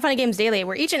been Kind of Funny Games Daily,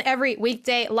 where each and every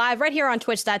weekday live right here on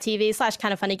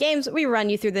twitch.tv/kindoffunnygames, we run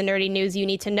you through the nerdy news you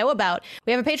need to know about.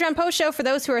 We have a Patreon post show for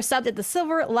those who are subbed at the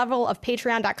silver level of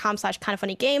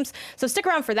patreon.com/kindoffunnygames. So stick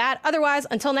around for that. Otherwise,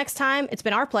 until next time, it's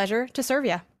been our pleasure to serve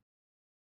you.